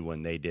you knew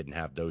when they didn't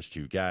have those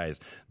two guys,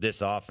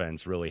 this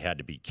offense really had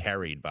to be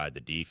carried by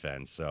the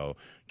defense. So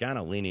kind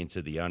of leaning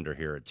to the under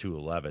here at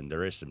 211.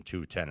 There is some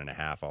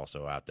 210.5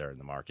 also out there in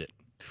the market.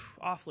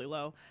 Awfully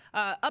low.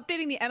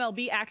 Updating the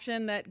MLB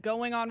action that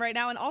going on right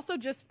now, and also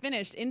just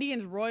finished.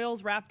 Indians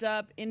Royals wrapped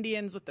up.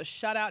 Indians with the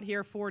shutout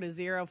here,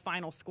 4-0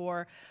 final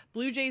score.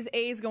 Blue Jays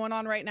A's going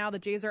on right now. The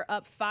Jays are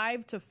up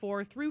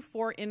 5-4 through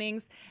 4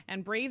 innings,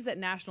 and Braves at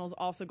Nationals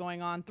also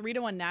going on,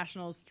 3-1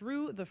 Nationals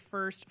through the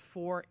first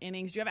 4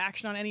 innings. Do you have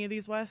action on any of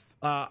these, Wes?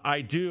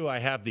 I do. I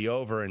have the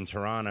over in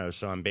Toronto,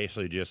 so I'm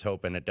basically just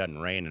hoping it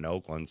doesn't rain in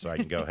Oakland, so I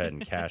can go ahead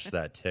and cash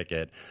that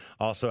ticket.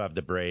 Also have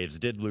the Braves.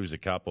 Did lose a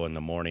couple in the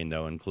morning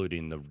though,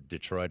 including the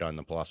Detroit on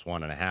the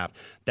 +1.5.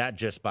 That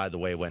just, by the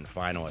way, went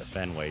final at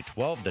Fenway,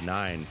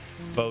 12-9.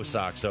 Bo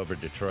Sox over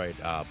Detroit.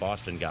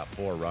 Boston got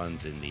 4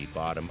 runs in the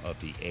bottom of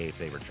the 8th.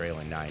 They were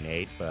trailing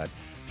 9-8, but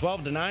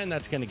 12-9.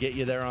 That's going to get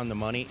you there on the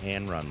money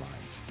and run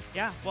lines.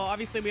 Yeah, well,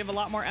 obviously we have a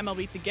lot more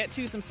MLB to get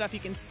to. Some stuff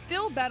you can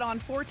still bet on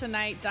for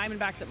tonight.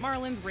 Diamondbacks at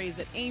Marlins, Rays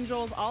at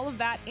Angels, all of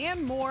that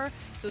and more.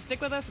 So stick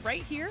with us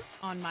right here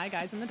on My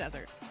Guys in the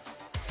Desert.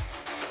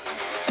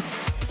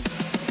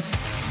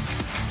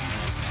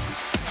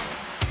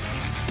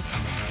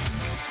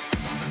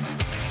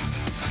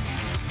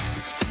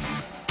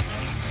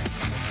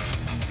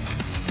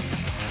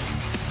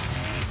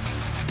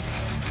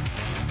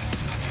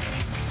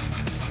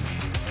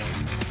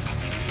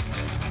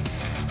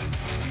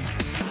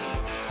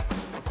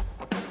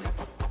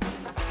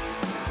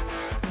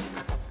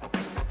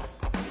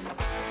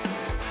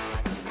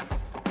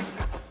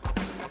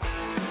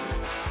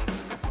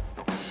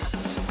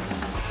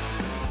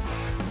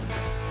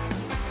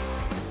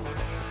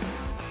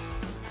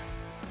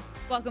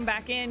 Welcome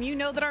back in. You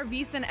know that our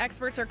VSiN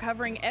experts are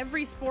covering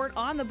every sport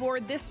on the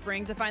board this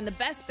spring to find the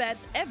best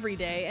bets every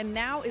day, and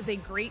now is a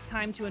great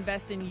time to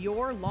invest in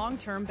your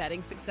long-term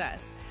betting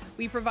success.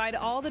 We provide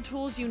all the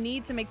tools you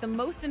need to make the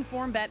most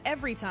informed bet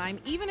every time,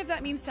 even if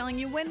that means telling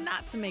you when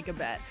not to make a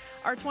bet.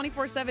 Our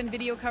 24/7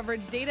 video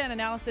coverage, data and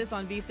analysis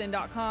on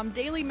vsin.com,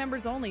 daily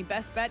members only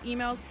best bet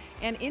emails,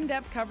 and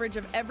in-depth coverage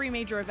of every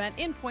major event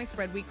in Point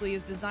Spread Weekly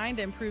is designed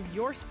to improve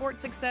your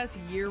sports success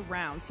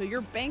year-round, so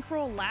your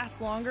bankroll lasts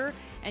longer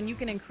and you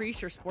can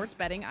increase your sports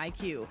betting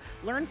IQ.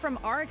 Learn from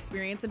our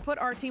experience and put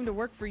our team to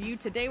work for you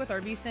today with our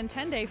VSiN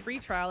 10-day free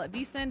trial at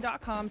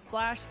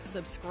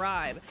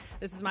vsin.com/subscribe.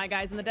 This is My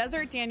Guys in the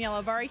Desert,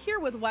 Danielle Avari here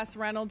with Wes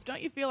Reynolds.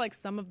 Don't you feel like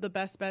some of the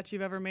best bets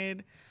you've ever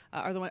made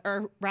are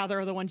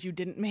the ones you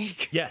didn't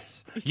make?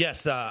 Yes.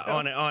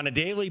 On a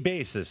daily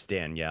basis,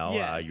 Danielle.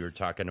 Yes. You were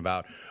talking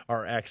about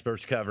our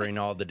experts covering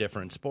all the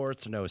different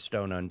sports. No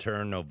stone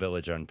unturned, no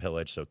village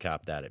unpillaged. So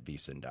cop that at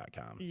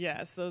vsin.com.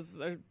 Yes, those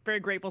are very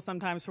grateful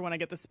sometimes for when I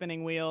get the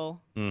spinning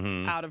wheel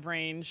out of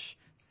range.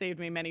 Saved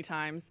me many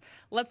times.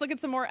 Let's look at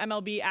some more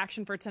MLB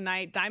action for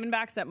tonight.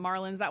 Diamondbacks at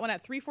Marlins. That one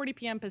at 3:40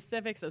 p.m.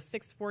 Pacific, so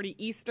 6:40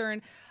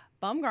 Eastern.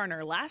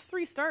 Bumgarner, last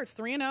 3 starts,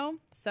 3-0,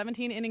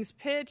 17 innings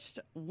pitched,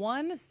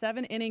 1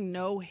 7-inning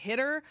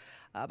no-hitter.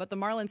 But the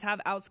Marlins have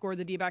outscored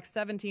the D-backs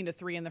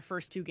 17-3 in the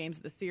first 2 games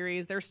of the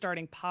series. They're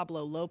starting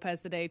Pablo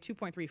Lopez today,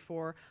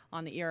 2.34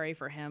 on the ERA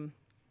for him.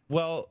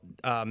 Well,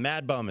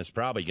 Mad Bum is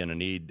probably going to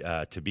need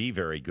to be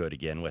very good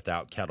again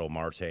without Ketel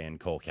Marte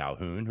and Cole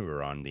Calhoun, who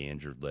are on the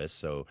injured list.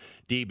 So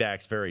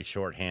D-backs very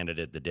shorthanded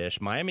at the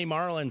dish. Miami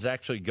Marlins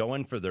actually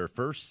going for their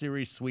first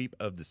series sweep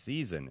of the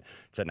season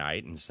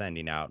tonight and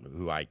sending out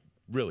who I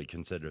really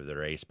consider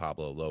their ace,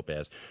 Pablo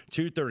Lopez.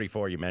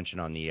 234 you mentioned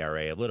on the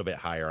ERA, a little bit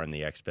higher on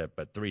the xFIP,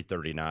 but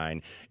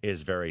 339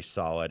 is very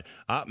solid.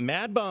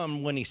 Mad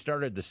Bum, when he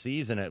started the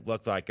season, it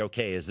looked like,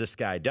 okay, is this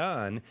guy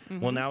done?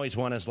 Well, now he's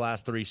won his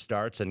last 3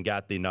 starts and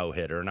got the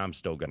no-hitter, and I'm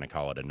still going to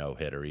call it a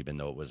no-hitter, even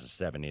though it was a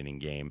 7-inning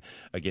game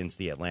against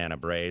the Atlanta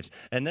Braves.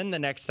 And then the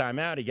next time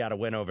out, he got a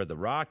win over the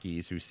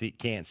Rockies, who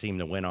can't seem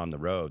to win on the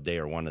road. They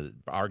are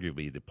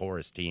arguably the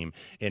poorest team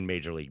in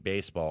Major League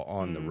Baseball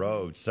on the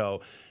road. So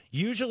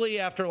usually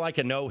after like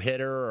a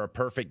no-hitter or a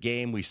perfect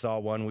game, we saw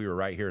one, we were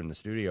right here in the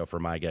studio for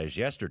My Guys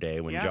yesterday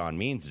when John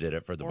Means did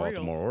it for the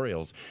Baltimore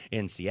Orioles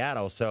in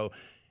Seattle. So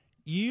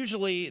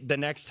Usually the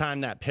next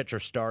time that pitcher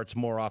starts,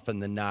 more often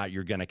than not,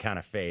 you're going to kind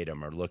of fade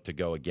them or look to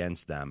go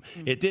against them.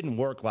 It didn't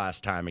work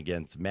last time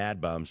against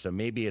Mad Bum, so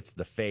maybe it's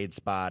the fade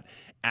spot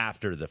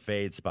after the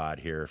fade spot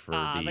here for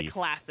the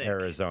classic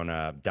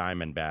Arizona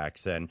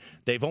Diamondbacks. And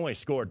they've only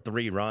scored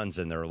 3 runs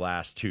in their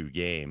last 2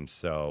 games,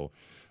 so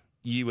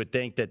you would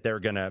think that they're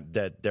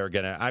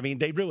gonna. I mean,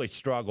 they really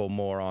struggle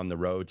more on the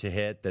road to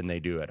hit than they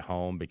do at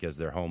home because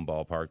their home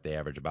ballpark they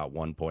average about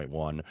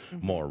 1.1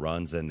 more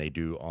runs than they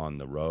do on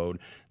the road.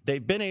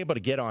 They've been able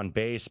to get on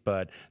base,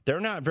 but they're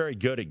not very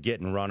good at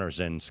getting runners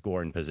in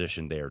scoring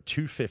position. They are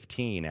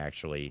 215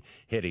 actually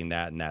hitting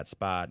that in that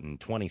spot, and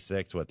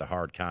 26 with the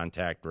hard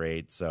contact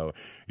rate. So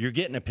you're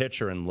getting a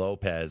pitcher in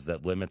Lopez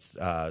that limits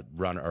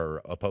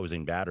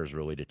opposing batters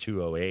really to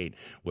 208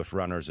 with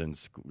runners in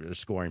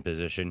scoring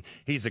position.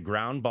 He's a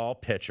ground ball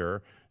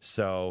pitcher,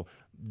 so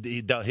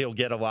he'll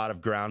get a lot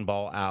of ground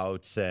ball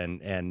outs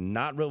and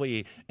not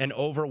really an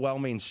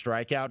overwhelming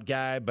strikeout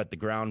guy, but the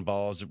ground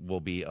balls will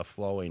be a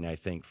flowing, I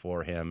think,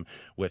 for him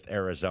with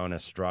Arizona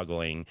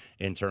struggling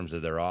in terms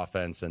of their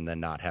offense and then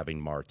not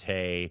having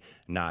Marte,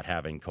 not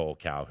having Cole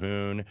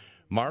Calhoun.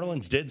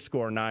 Marlins did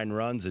score 9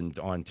 runs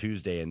on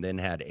Tuesday and then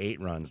had 8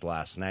 runs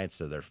last night,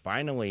 so they're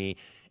finally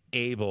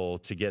able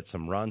to get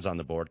some runs on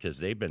the board because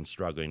they've been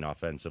struggling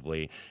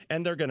offensively,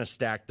 and they're going to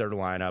stack their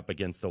lineup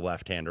against a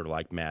left-hander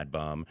like Mad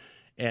Bum.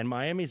 And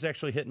Miami's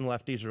actually hitting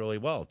lefties really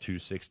well.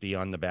 260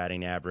 on the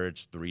batting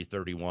average,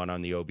 331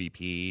 on the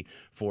OBP,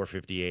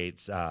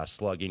 458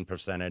 slugging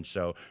percentage.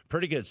 So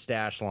pretty good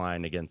stash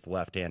line against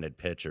left-handed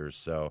pitchers.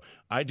 So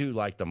I do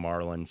like the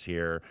Marlins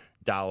here.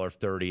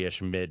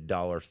 $1.30-ish, mid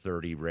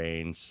 $1.30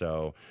 range.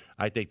 So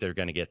I think they're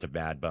going to get to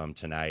Mad Bum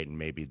tonight, and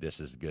maybe this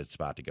is a good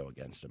spot to go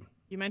against them.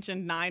 You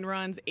mentioned 9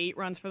 runs, 8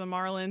 runs for the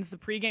Marlins. The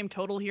pregame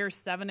total here,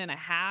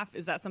 7.5.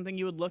 Is that something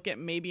you would look at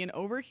maybe an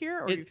over here,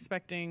 or are you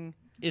expecting?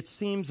 It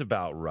seems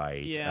about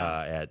right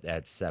at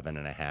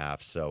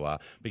 7.5. So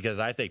because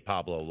I think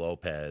Pablo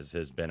Lopez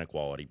has been a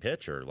quality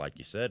pitcher, like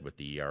you said, with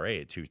the ERA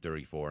at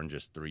 2.34 and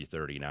just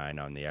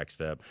 3.39 on the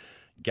xFIP.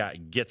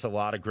 Gets a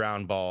lot of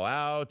ground ball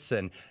outs,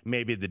 and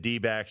maybe the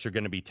D-backs are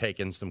going to be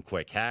taking some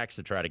quick hacks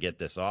to try to get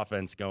this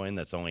offense going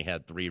that's only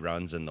had 3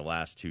 runs in the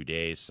last 2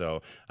 days.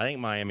 So I think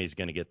Miami's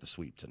going to get the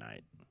sweep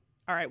tonight.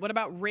 All right, what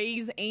about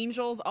Rays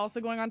Angels also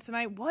going on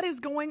tonight? What is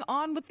going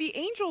on with the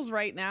Angels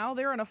right now?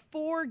 They're on a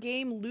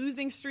 4-game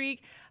losing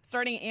streak.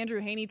 Starting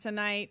Andrew Heaney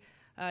tonight.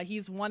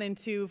 He's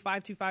 1-2,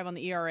 5.25 on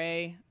the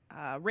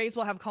ERA. Rays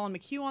will have Colin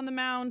McHugh on the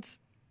mound.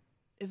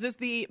 Is this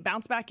the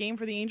bounce-back game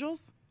for the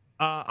Angels?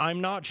 I'm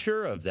not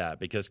sure of that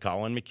because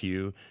Colin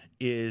McHugh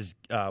is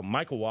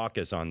Michael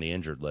Wacha's on the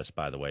injured list,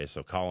 by the way.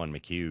 So Colin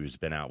McHugh's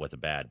been out with a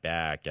bad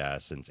back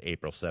since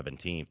April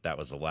 17th. That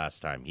was the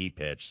last time he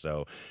pitched.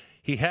 So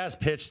he has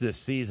pitched this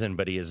season,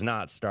 but he has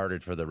not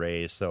started for the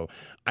Rays. So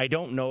I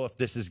don't know if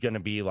this is going to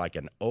be like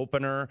an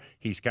opener.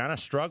 He's kind of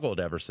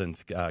struggled ever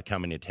since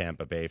coming to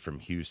Tampa Bay from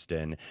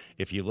Houston.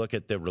 If you look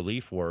at the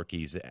relief work,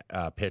 he's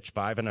pitched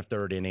 5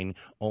 1/3 inning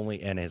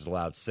and has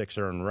allowed 6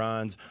 earned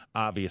runs.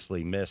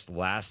 Obviously missed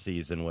last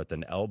season with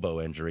an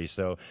elbow injury.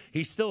 So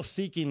he's still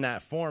seeking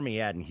that form he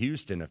had in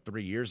Houston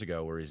 3 years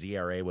ago where his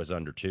ERA was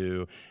under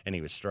 2 and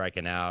he was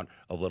striking out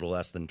a little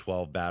less than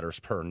 12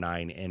 batters per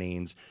 9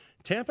 innings.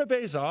 Tampa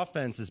Bay's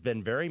offense has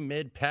been very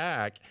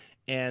mid-pack,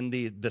 and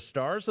the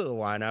stars of the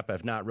lineup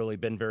have not really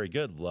been very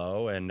good.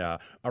 Lowe and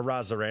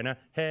Arozarena.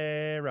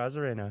 Hey,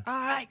 Arozarena. All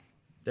right.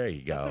 There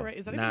you go.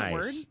 Is that nice. even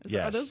a word?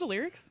 Yes. Are those the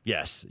lyrics?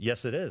 Yes,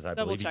 it is. I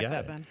believe you got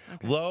that, it. Ben.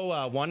 Okay. Lowe,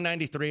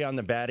 193 on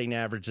the batting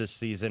average this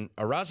season.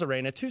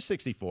 Arozarena,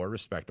 264,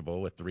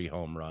 respectable with 3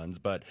 home runs,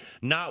 but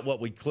not what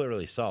we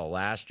clearly saw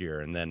last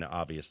year, and then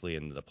obviously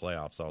into the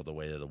playoffs all the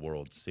way to the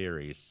World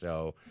Series.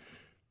 So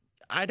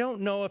I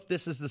don't know if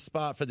this is the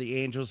spot for the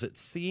Angels. It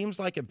seems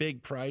like a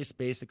big price,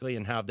 basically,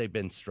 in how they've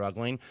been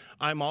struggling.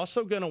 I'm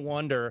also going to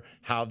wonder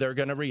how they're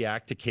going to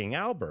react to King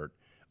Albert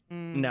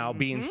now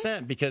being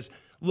sent because,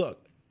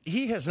 look,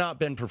 he has not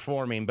been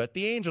performing, but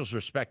the Angels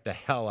respect the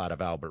hell out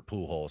of Albert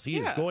Pujols. He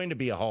is going to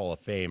be a Hall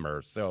of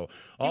Famer. So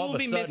all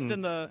of a sudden, missed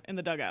in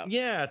the dugout.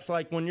 Yeah, it's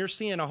like when you're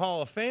seeing a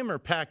Hall of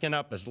Famer packing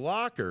up his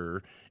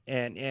locker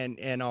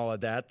and all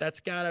of that. That's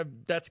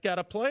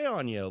gotta play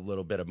on you a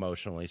little bit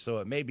emotionally. So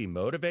it maybe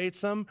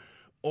motivates him,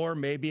 or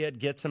maybe it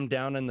gets him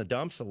down in the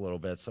dumps a little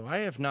bit. So I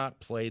have not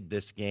played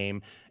this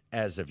game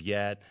as of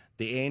yet.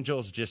 The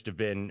Angels just have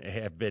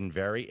been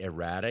very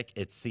erratic.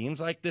 It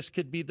seems like this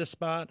could be the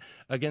spot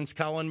against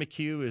Colin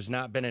McHugh, who's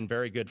not been in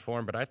very good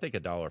form, but I think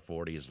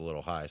 $1.40 is a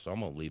little high, so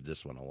I'm going to leave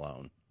this one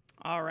alone.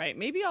 All right.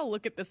 Maybe I'll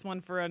look at this one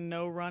for a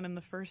no run in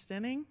the first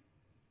inning.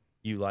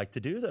 You like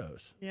to do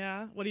those.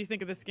 Yeah. What do you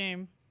think of this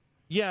game?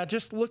 Yeah,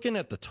 just looking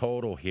at the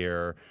total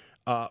here,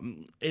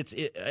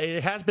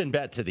 it has been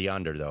bet to the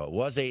under, though. It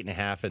was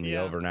 8.5 in the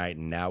overnight,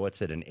 and now it's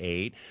at an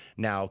 8.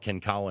 Now, can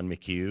Colin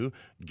McHugh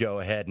go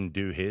ahead and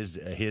do his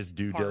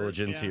due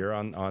diligence here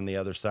on the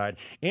other side?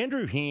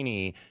 Andrew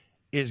Heaney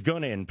is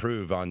going to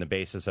improve on the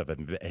basis of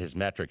his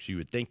metrics. You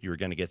would think you were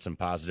going to get some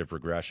positive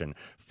regression.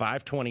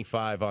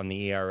 5.25 on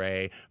the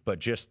ERA, but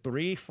just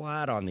 3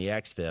 flat on the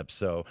xFIP.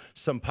 So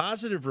some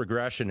positive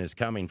regression is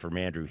coming from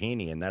Andrew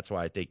Heaney, and that's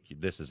why I think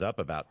this is up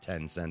about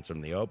 10 cents from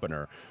the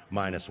opener,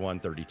 minus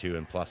 132,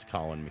 and plus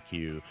Colin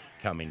McHugh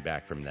coming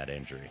back from that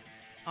injury.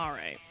 All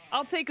right.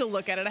 I'll take a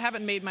look at it. I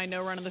haven't made my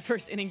no run of the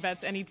first inning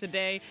bets any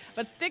today,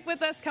 but stick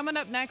with us. Coming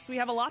up next, we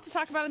have a lot to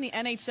talk about in the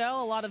NHL,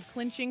 a lot of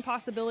clinching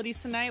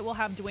possibilities tonight. We'll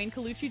have Duane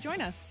Colucci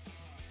join us.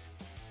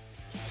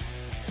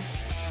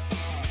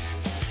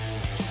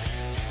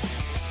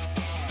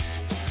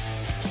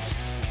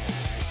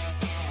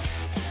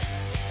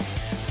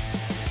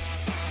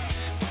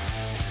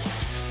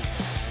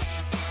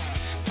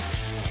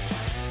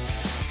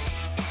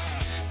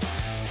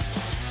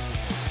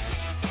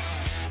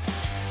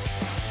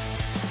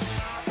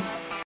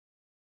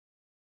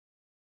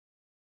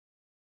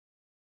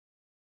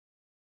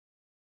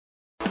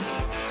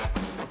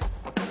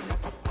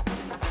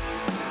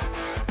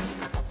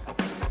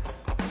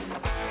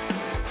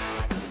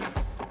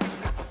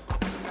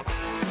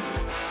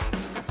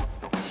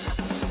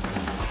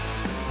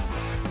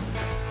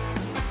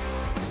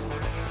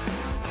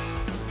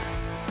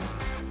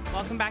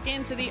 Welcome back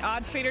into the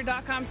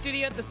oddstrader.com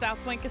studio at the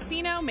South Point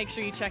Casino. Make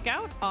sure you check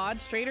out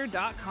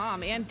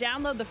oddstrader.com and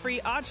download the free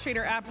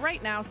OddsTrader app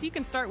right now so you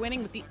can start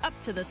winning with the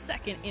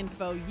up-to-the-second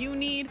info you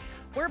need.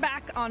 We're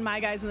back on My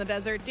Guys in the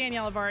Desert.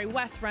 Danielle Avari,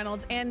 Wes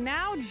Reynolds, and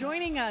now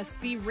joining us,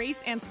 the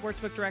race and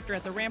sportsbook director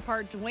at the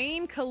Rampart,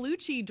 Duane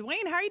Colucci.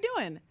 Duane, how are you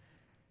doing?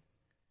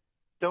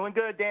 Doing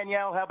good,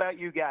 Danielle. How about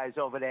you guys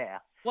over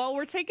there? Well,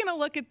 we're taking a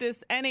look at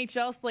this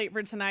NHL slate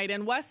for tonight,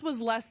 and Wes was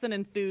less than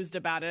enthused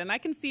about it, and I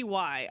can see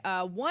why.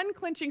 One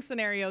clinching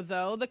scenario,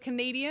 though, the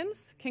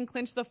Canadiens can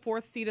clinch the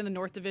 4th seed in the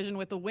North Division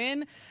with a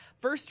win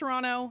versus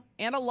Toronto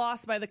and a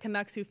loss by the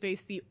Canucks, who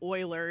face the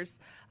Oilers.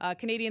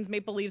 Canadiens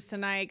Maple Leafs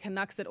tonight,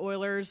 Canucks at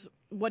Oilers.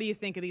 What do you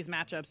think of these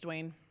matchups,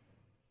 Duane?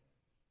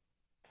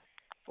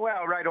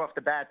 Well, right off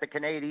the bat, the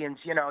Canadiens,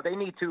 they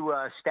need to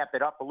step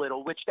it up a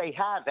little, which they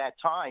have at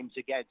times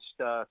against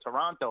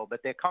Toronto,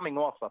 but they're coming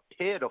off a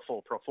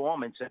pitiful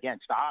performance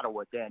against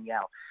Ottawa,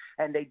 Danielle,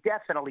 and they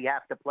definitely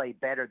have to play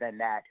better than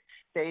that.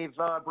 They've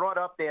brought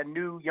up their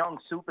new young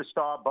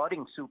superstar,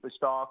 budding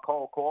superstar,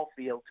 Cole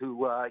Caulfield,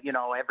 who,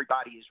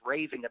 everybody is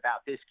raving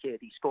about this kid.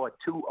 He scored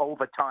 2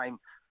 overtime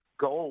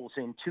goals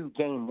in 2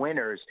 game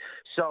winners.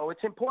 So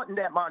it's important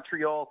that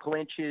Montreal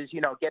clinches,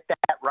 get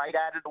that right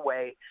out of the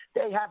way.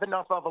 They have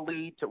enough of a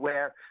lead to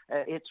where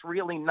it's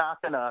really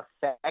not going to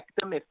affect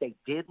them if they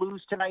did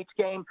lose tonight's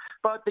game.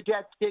 But the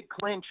Jets did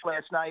clinch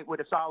last night with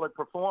a solid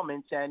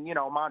performance, and,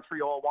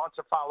 Montreal wants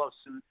to follow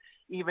suit,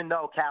 even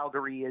though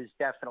Calgary is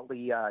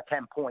definitely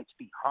 10 points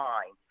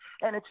behind.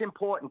 And it's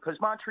important because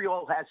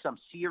Montreal has some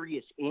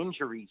serious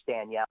injuries,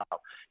 Danielle.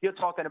 You're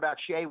talking about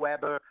Shea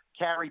Weber,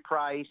 Carey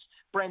Price,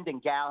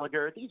 Brendan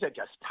Gallagher. These are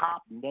just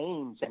top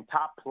names and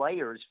top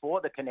players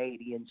for the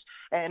Canadiens.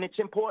 And it's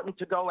important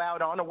to go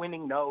out on a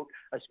winning note,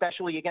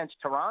 especially against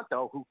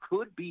Toronto, who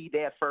could be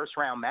their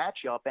first-round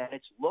matchup, and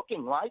it's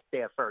looking like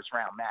their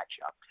first-round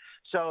matchup.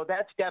 So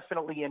that's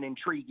definitely an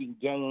intriguing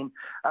game.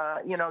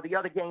 The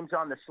other games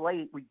on the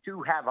slate, we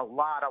do have a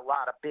lot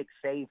of big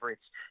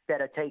favorites that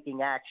are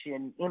taking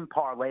action in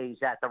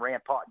parlays at the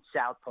Rampart and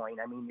South Point.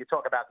 I mean, you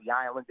talk about the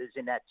Islanders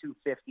in that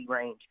 250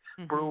 range,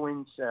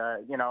 Bruins,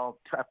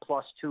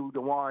 plus 2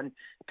 to 1,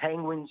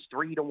 Penguins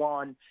 3 to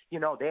 1.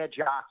 They're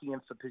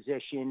jockeying for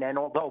position. And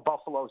although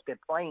Buffalo's been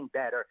playing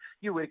better,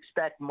 you would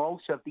expect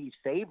most of these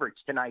favorites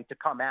tonight to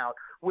come out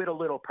with a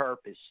little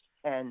purpose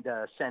and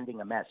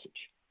sending a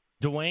message.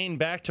 Duane,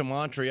 back to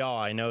Montreal.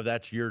 I know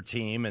that's your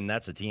team, and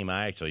that's a team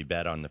I actually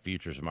bet on the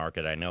futures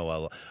market. I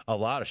know a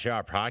lot of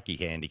sharp hockey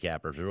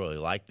handicappers really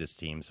like this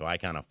team, so I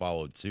kind of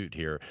followed suit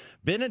here.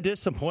 Been a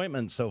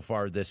disappointment so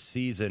far this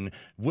season.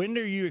 When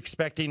are you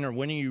expecting, or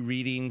when are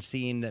you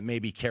seeing that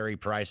maybe Carey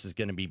Price is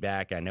going to be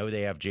back? I know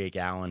they have Jake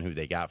Allen, who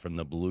they got from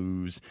the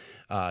Blues,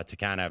 to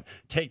kind of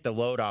take the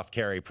load off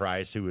Carey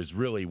Price, who has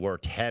really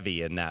worked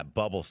heavy in that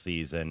bubble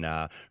season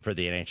for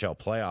the NHL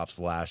playoffs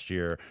last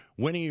year.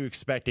 When are you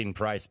expecting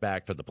Price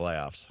back for the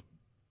playoffs?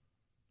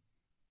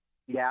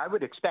 Yeah, I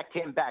would expect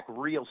him back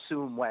real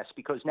soon, Wes,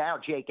 because now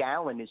Jake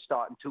Allen is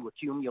starting to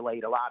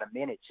accumulate a lot of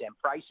minutes, and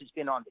Price has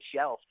been on the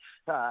shelf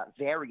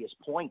various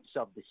points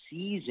of the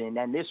season,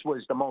 and this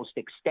was the most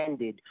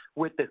extended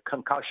with the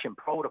concussion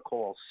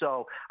protocol.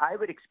 So I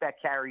would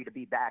expect Carey to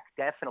be back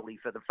definitely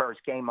for the first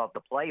game of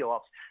the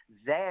playoffs.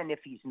 Then if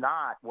he's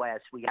not, Wes,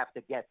 we have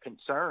to get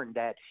concerned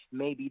that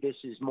maybe this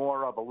is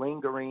more of a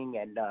lingering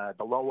and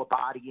the lower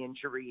body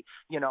injury.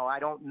 I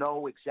don't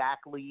know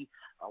exactly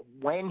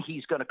when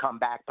he's going to come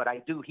back, but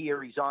I do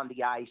hear he's on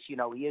the ice. You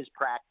know, he is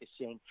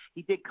practicing.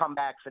 He did come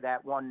back for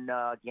that one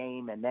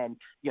game, and then,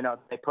 you know,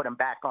 they put him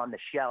back on the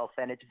shelf.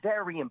 And it's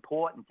very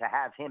important to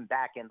have him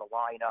back in the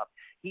lineup.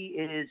 He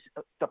is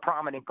the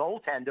prominent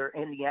goaltender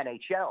in the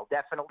NHL,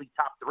 definitely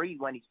top 3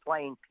 when he's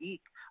playing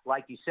peak.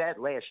 Like you said,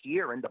 last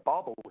year in the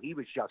bubble, he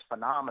was just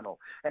phenomenal.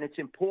 And it's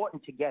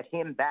important to get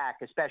him back,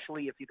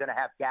 especially if you're going to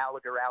have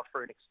Gallagher out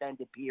for an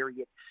extended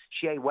period,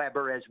 Shea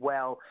Weber as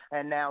well,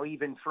 and now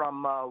even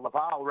from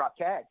Laval,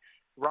 Rocket,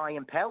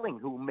 Ryan Pelling,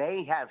 who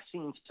may have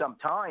seen some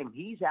time,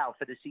 he's out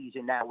for the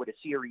season now with a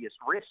serious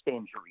wrist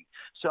injury.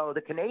 So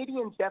the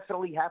Canadians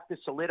definitely have to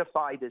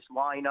solidify this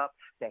lineup.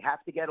 They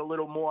have to get a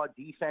little more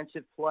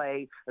defensive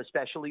play,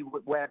 especially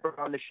with Weber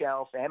on the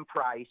shelf and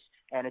Price,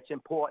 and it's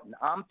important.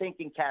 I'm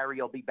thinking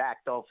Carey will be back,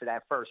 though, for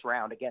that first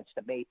round against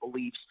the Maple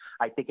Leafs.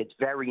 I think it's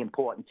very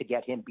important to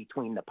get him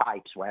between the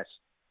pipes, Wes.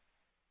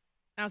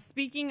 Now,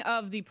 speaking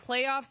of the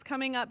playoffs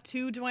coming up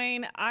too,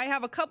 Dwayne, I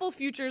have a couple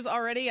futures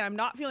already. I'm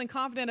not feeling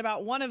confident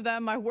about one of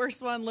them. My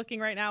worst one looking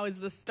right now is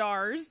the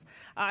Stars.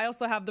 I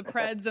also have the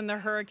Preds and the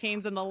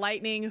Hurricanes and the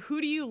Lightning.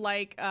 Who do you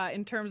like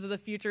in terms of the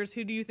futures?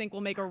 Who do you think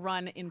will make a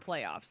run in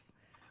playoffs?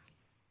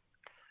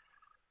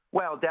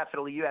 Well,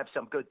 definitely you have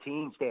some good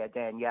teams there,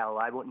 Danielle.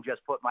 I wouldn't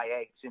just put my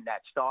eggs in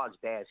that Stars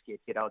basket.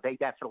 You know, they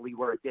definitely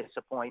were a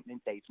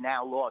disappointment. They've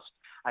now lost,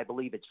 I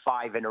believe it's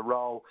 5 in a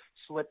row,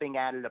 slipping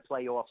out of the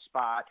playoff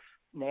spot.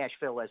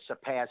 Nashville has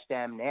surpassed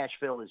them.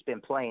 Nashville has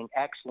been playing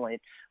excellent,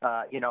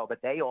 but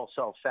they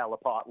also fell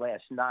apart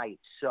last night.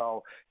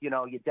 So,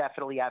 you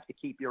definitely have to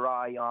keep your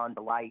eye on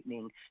the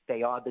Lightning.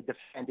 They are the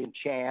defending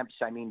champs.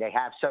 I mean, they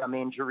have some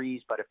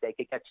injuries, but if they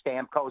could get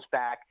Stamkos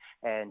back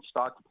and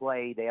start to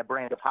play their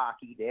brand of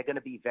hockey, they're going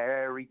to be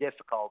very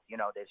difficult. You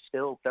know, they're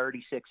still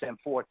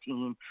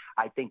 36-14.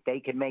 I think they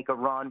can make a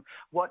run.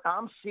 What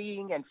I'm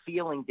seeing and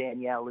feeling,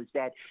 Danielle, is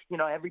that,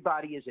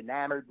 everybody is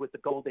enamored with the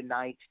Golden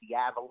Knights, the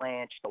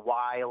Avalanche, the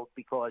Wild,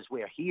 because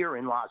we're here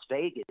in Las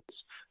Vegas.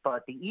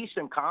 But the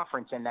Eastern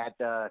Conference and that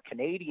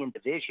Canadian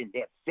division,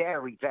 they're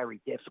very, very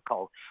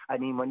difficult. I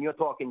mean, when you're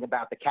talking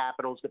about the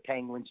Capitals, the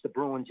Penguins, the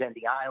Bruins, and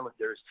the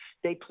Islanders,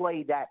 they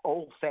play that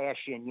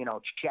old-fashioned,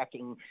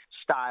 checking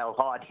style,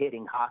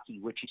 hard-hitting hockey,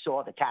 which you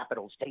saw the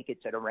Capitals take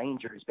it to the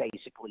Rangers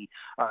basically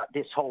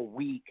this whole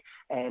week.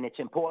 And it's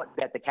important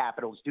that the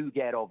Capitals do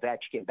get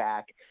Ovechkin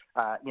back.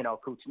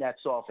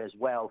 Kuznetsov as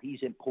well. He's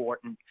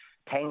important.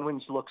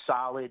 Penguins look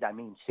solid. I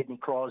mean, Sidney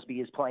Crosby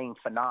is playing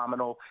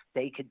phenomenal.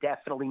 They could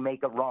definitely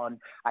make a run.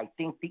 I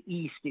think the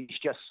East is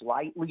just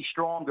slightly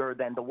stronger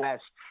than the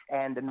West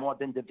and the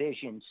Northern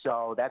Division.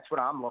 So that's what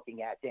I'm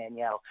looking at,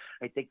 Danielle.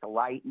 I think the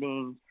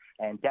Lightning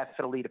and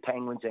definitely the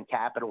Penguins and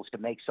Capitals to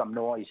make some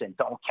noise, and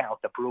don't count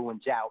the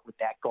Bruins out with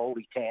that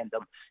goalie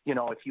tandem.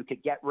 If you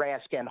could get Rask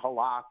and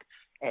Halak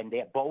and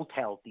they're both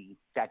healthy,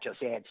 that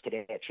just adds to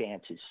their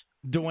chances.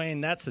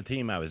 Dwayne, that's the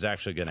team I was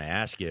actually going to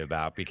ask you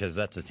about, because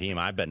that's a team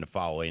I've been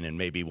following and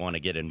maybe want to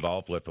get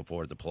involved with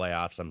before the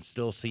playoffs. I'm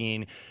still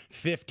seeing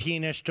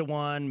 15-ish to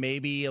 1,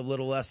 maybe a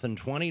little less than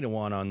 20 to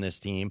 1 on this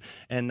team,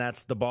 and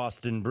that's the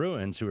Boston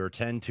Bruins, who are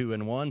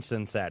 10-2-1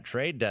 since that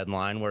trade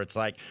deadline, where it's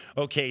like,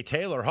 okay,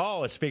 Taylor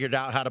Hall has figured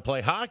out how to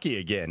play hockey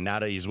again now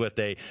that he's with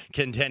a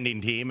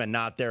contending team and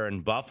not there in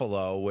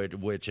Buffalo,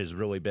 which has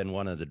really been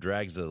one of the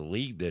dregs of the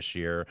league this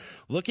year.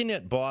 Looking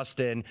at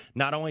Boston,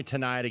 not only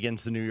tonight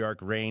against the New York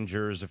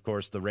Rangers, of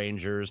course, the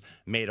Rangers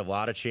made a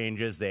lot of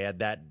changes. They had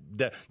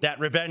that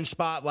revenge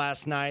spot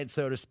last night,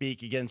 so to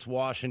speak, against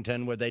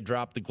Washington, where they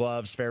dropped the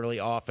gloves fairly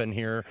often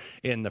here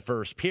in the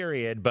first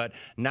period. But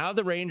now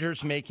the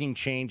Rangers making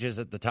changes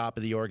at the top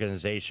of the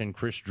organization.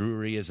 Chris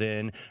Drury is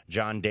in.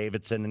 John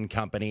Davidson and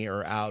company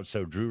are out.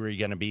 So Drury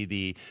going to be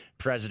the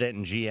president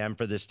and GM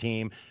for this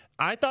team.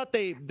 I thought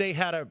they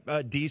had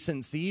a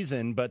decent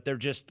season, but they're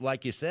just,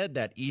 like you said,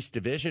 that East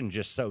Division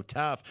just so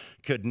tough,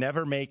 could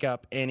never make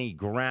up any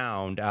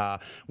ground.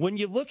 When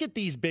you look at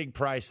these big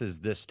prices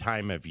this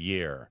time of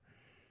year,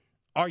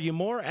 are you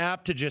more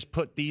apt to just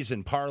put these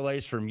in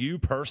parlays from you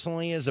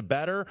personally as a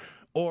bettor,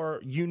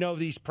 or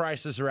these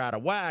prices are out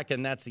of whack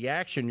and that's the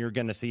action you're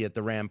going to see at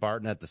the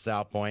Rampart and at the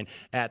South Point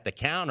at the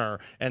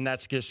counter, and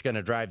that's just going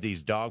to drive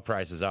these dog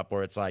prices up,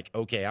 where it's like,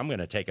 okay, I'm going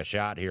to take a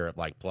shot here at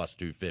like plus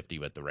 250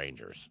 with the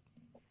Rangers?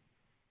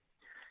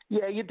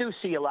 Yeah, you do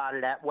see a lot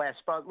of that, Wes.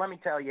 But let me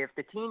tell you, if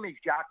the team is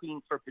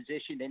jockeying for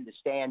position in the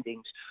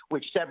standings,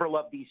 which several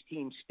of these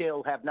teams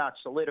still have not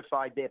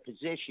solidified their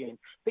position,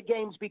 the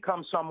games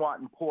become somewhat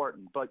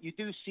important. But you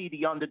do see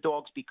the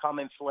underdogs become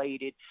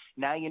inflated.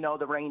 Now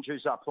the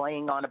Rangers are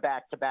playing on a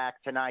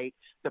back-to-back tonight.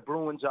 The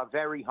Bruins are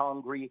very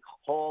hungry.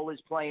 Hall is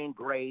playing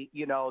great.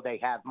 They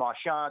have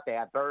Marchand, they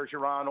have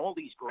Bergeron, all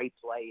these great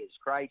players,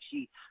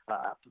 Krejci,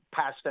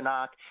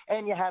 Pasternak,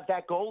 and you have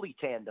that goalie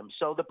tandem.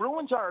 So the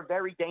Bruins are a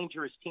very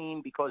dangerous team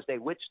team because they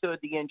withstood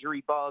the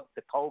injury bug,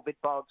 the COVID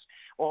bugs,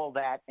 all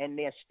that, and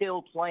they're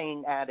still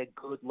playing at a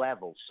good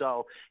level.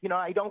 So,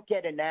 I don't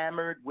get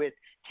enamored with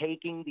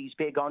taking these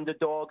big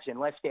underdogs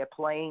unless they're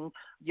playing,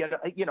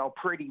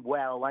 pretty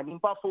well. I mean,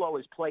 Buffalo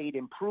has played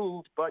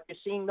improved, but you're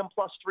seeing them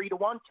plus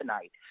 3-1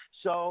 tonight.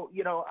 So,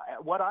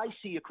 what I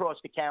see across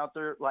the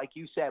counter, like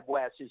you said,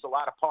 Wes, is a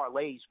lot of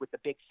parlays with the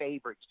big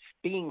favorites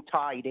being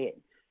tied in.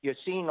 You're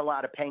seeing a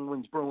lot of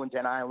Penguins, Bruins,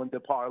 and Islander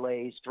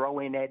parlays. Throw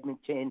in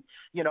Edmonton.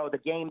 The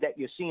game that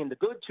you're seeing, the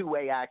good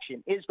two-way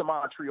action, is the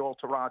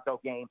Montreal-Toronto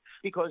game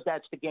because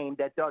that's the game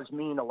that does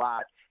mean a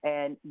lot.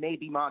 And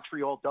maybe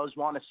Montreal does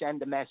want to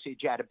send a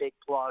message at a big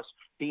plus,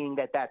 being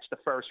that that's the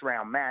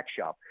first-round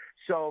matchup.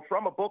 So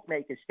from a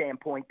bookmaker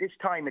standpoint, this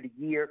time of the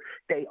year,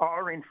 they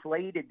are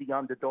inflated, the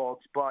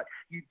underdogs, but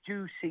you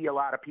do see a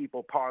lot of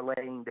people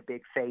parlaying the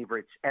big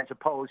favorites as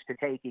opposed to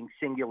taking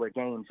singular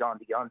games on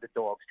the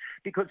underdogs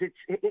because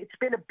it's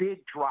been a big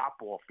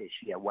drop-off this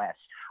year, Wes.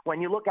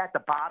 When you look at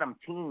the bottom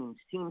teams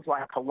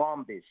like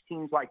Columbus,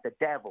 teams like the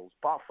Devils,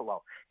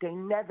 Buffalo, they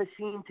never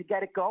seem to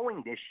get it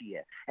going this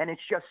year. And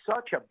it's just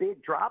such a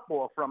big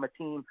drop-off from a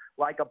team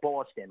like a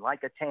Boston,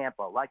 like a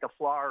Tampa, like a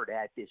Florida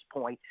at this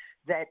point,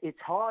 that it's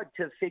hard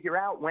to figure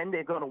out when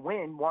they're going to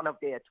win one of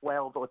their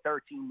 12 or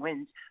 13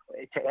 wins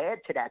to add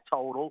to that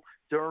total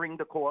during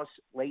the course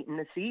late in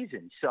the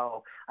season.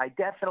 So I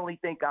definitely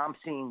think I'm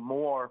seeing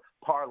more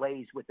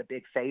parlays with the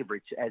big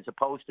favorites as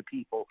opposed to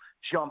people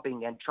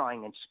jumping and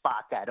trying and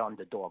spot that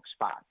underdog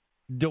spot.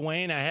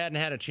 Dwayne, I hadn't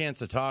had a chance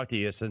to talk to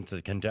you since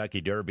the Kentucky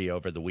Derby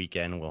over the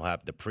weekend. We'll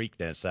have the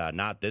Preakness,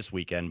 not this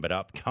weekend, but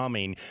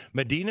upcoming.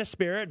 Medina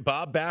Spirit,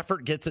 Bob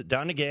Baffert gets it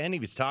done again. He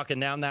was talking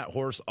down that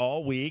horse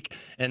all week,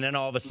 and then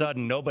all of a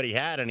sudden nobody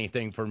had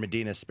anything for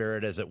Medina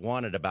Spirit as it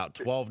won at about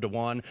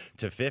 12-1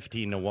 to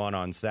 15-1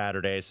 on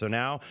Saturday. So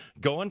now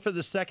going for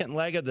the second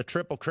leg of the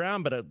Triple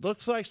Crown, but it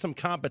looks like some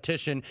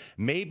competition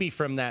maybe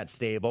from that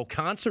stable.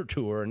 Concert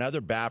Tour,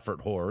 another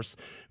Baffert horse,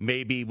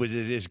 maybe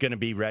is going to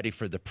be ready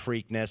for the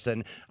Preakness.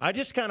 And I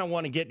just kind of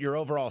want to get your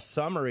overall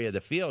summary of the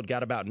field.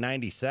 Got about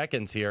 90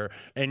 seconds here,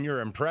 and your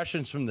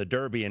impressions from the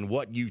Derby and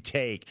what you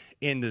take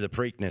into the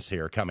Preakness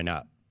here coming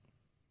up.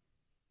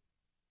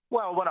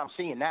 Well, what I'm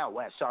seeing now,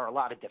 Wes, are a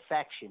lot of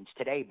defections.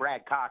 Today,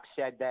 Brad Cox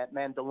said that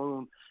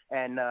Mandaloun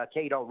and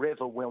Cato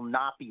River will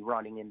not be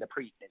running in the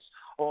Preakness.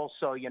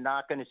 Also, you're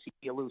not going to see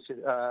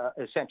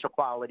Essential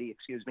Quality,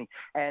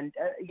 And,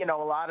 a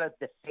lot of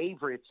the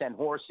favorites and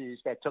horses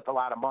that took a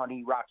lot of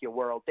money, Rock Your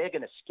World, they're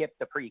going to skip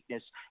the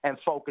Preakness and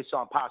focus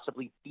on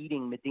possibly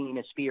beating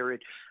Medina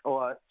Spirit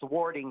or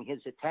thwarting his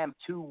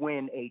attempt to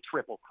win a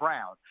Triple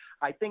Crown.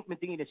 I think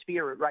Medina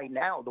Spirit right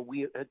now, the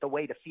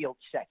way the field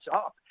sets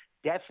up,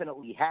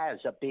 definitely has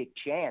a big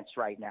chance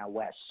right now,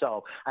 Wes.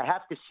 So I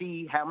have to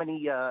see how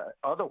many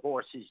other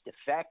horses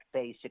defect,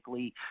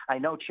 basically. I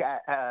know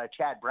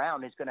Chad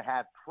Brown is going to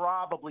have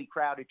probably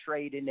Crowded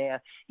Trade in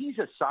there. He's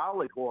a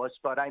solid horse,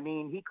 but, I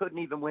mean, he couldn't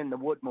even win the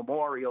Wood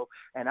Memorial,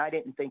 and I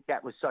didn't think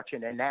that was such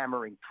an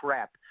enamoring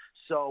prep.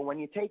 So when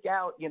you take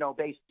out,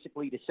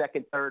 basically the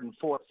second, third, and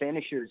fourth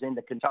finishers in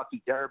the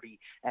Kentucky Derby,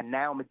 and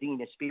now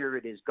Medina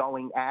Spirit is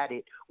going at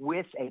it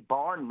with a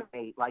barn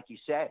mate, like you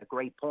said, a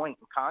great point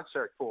in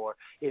Concert for.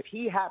 If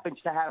he happens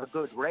to have a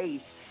good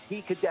race,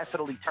 he could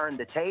definitely turn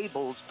the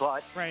tables.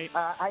 But right.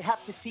 I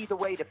have to see the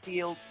way the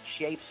field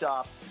shapes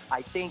up.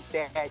 I think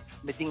that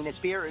Medina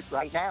Spirit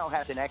right now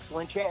has an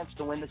excellent chance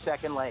to win the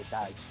second leg,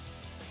 guys.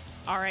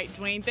 All right,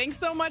 Dwayne, thanks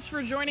so much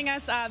for joining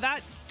us. That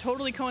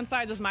totally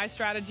coincides with my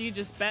strategy.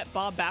 Just bet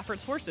Bob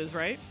Baffert's horses,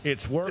 right?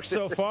 It's worked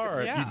so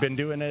far. Yeah. If you've been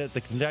doing it at the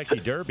Kentucky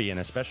Derby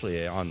and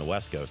especially on the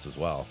West Coast as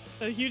well.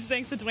 A huge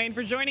thanks to Dwayne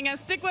for joining us.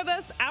 Stick with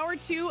us. Hour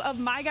 2 of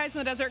My Guys in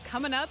the Desert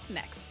coming up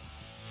next.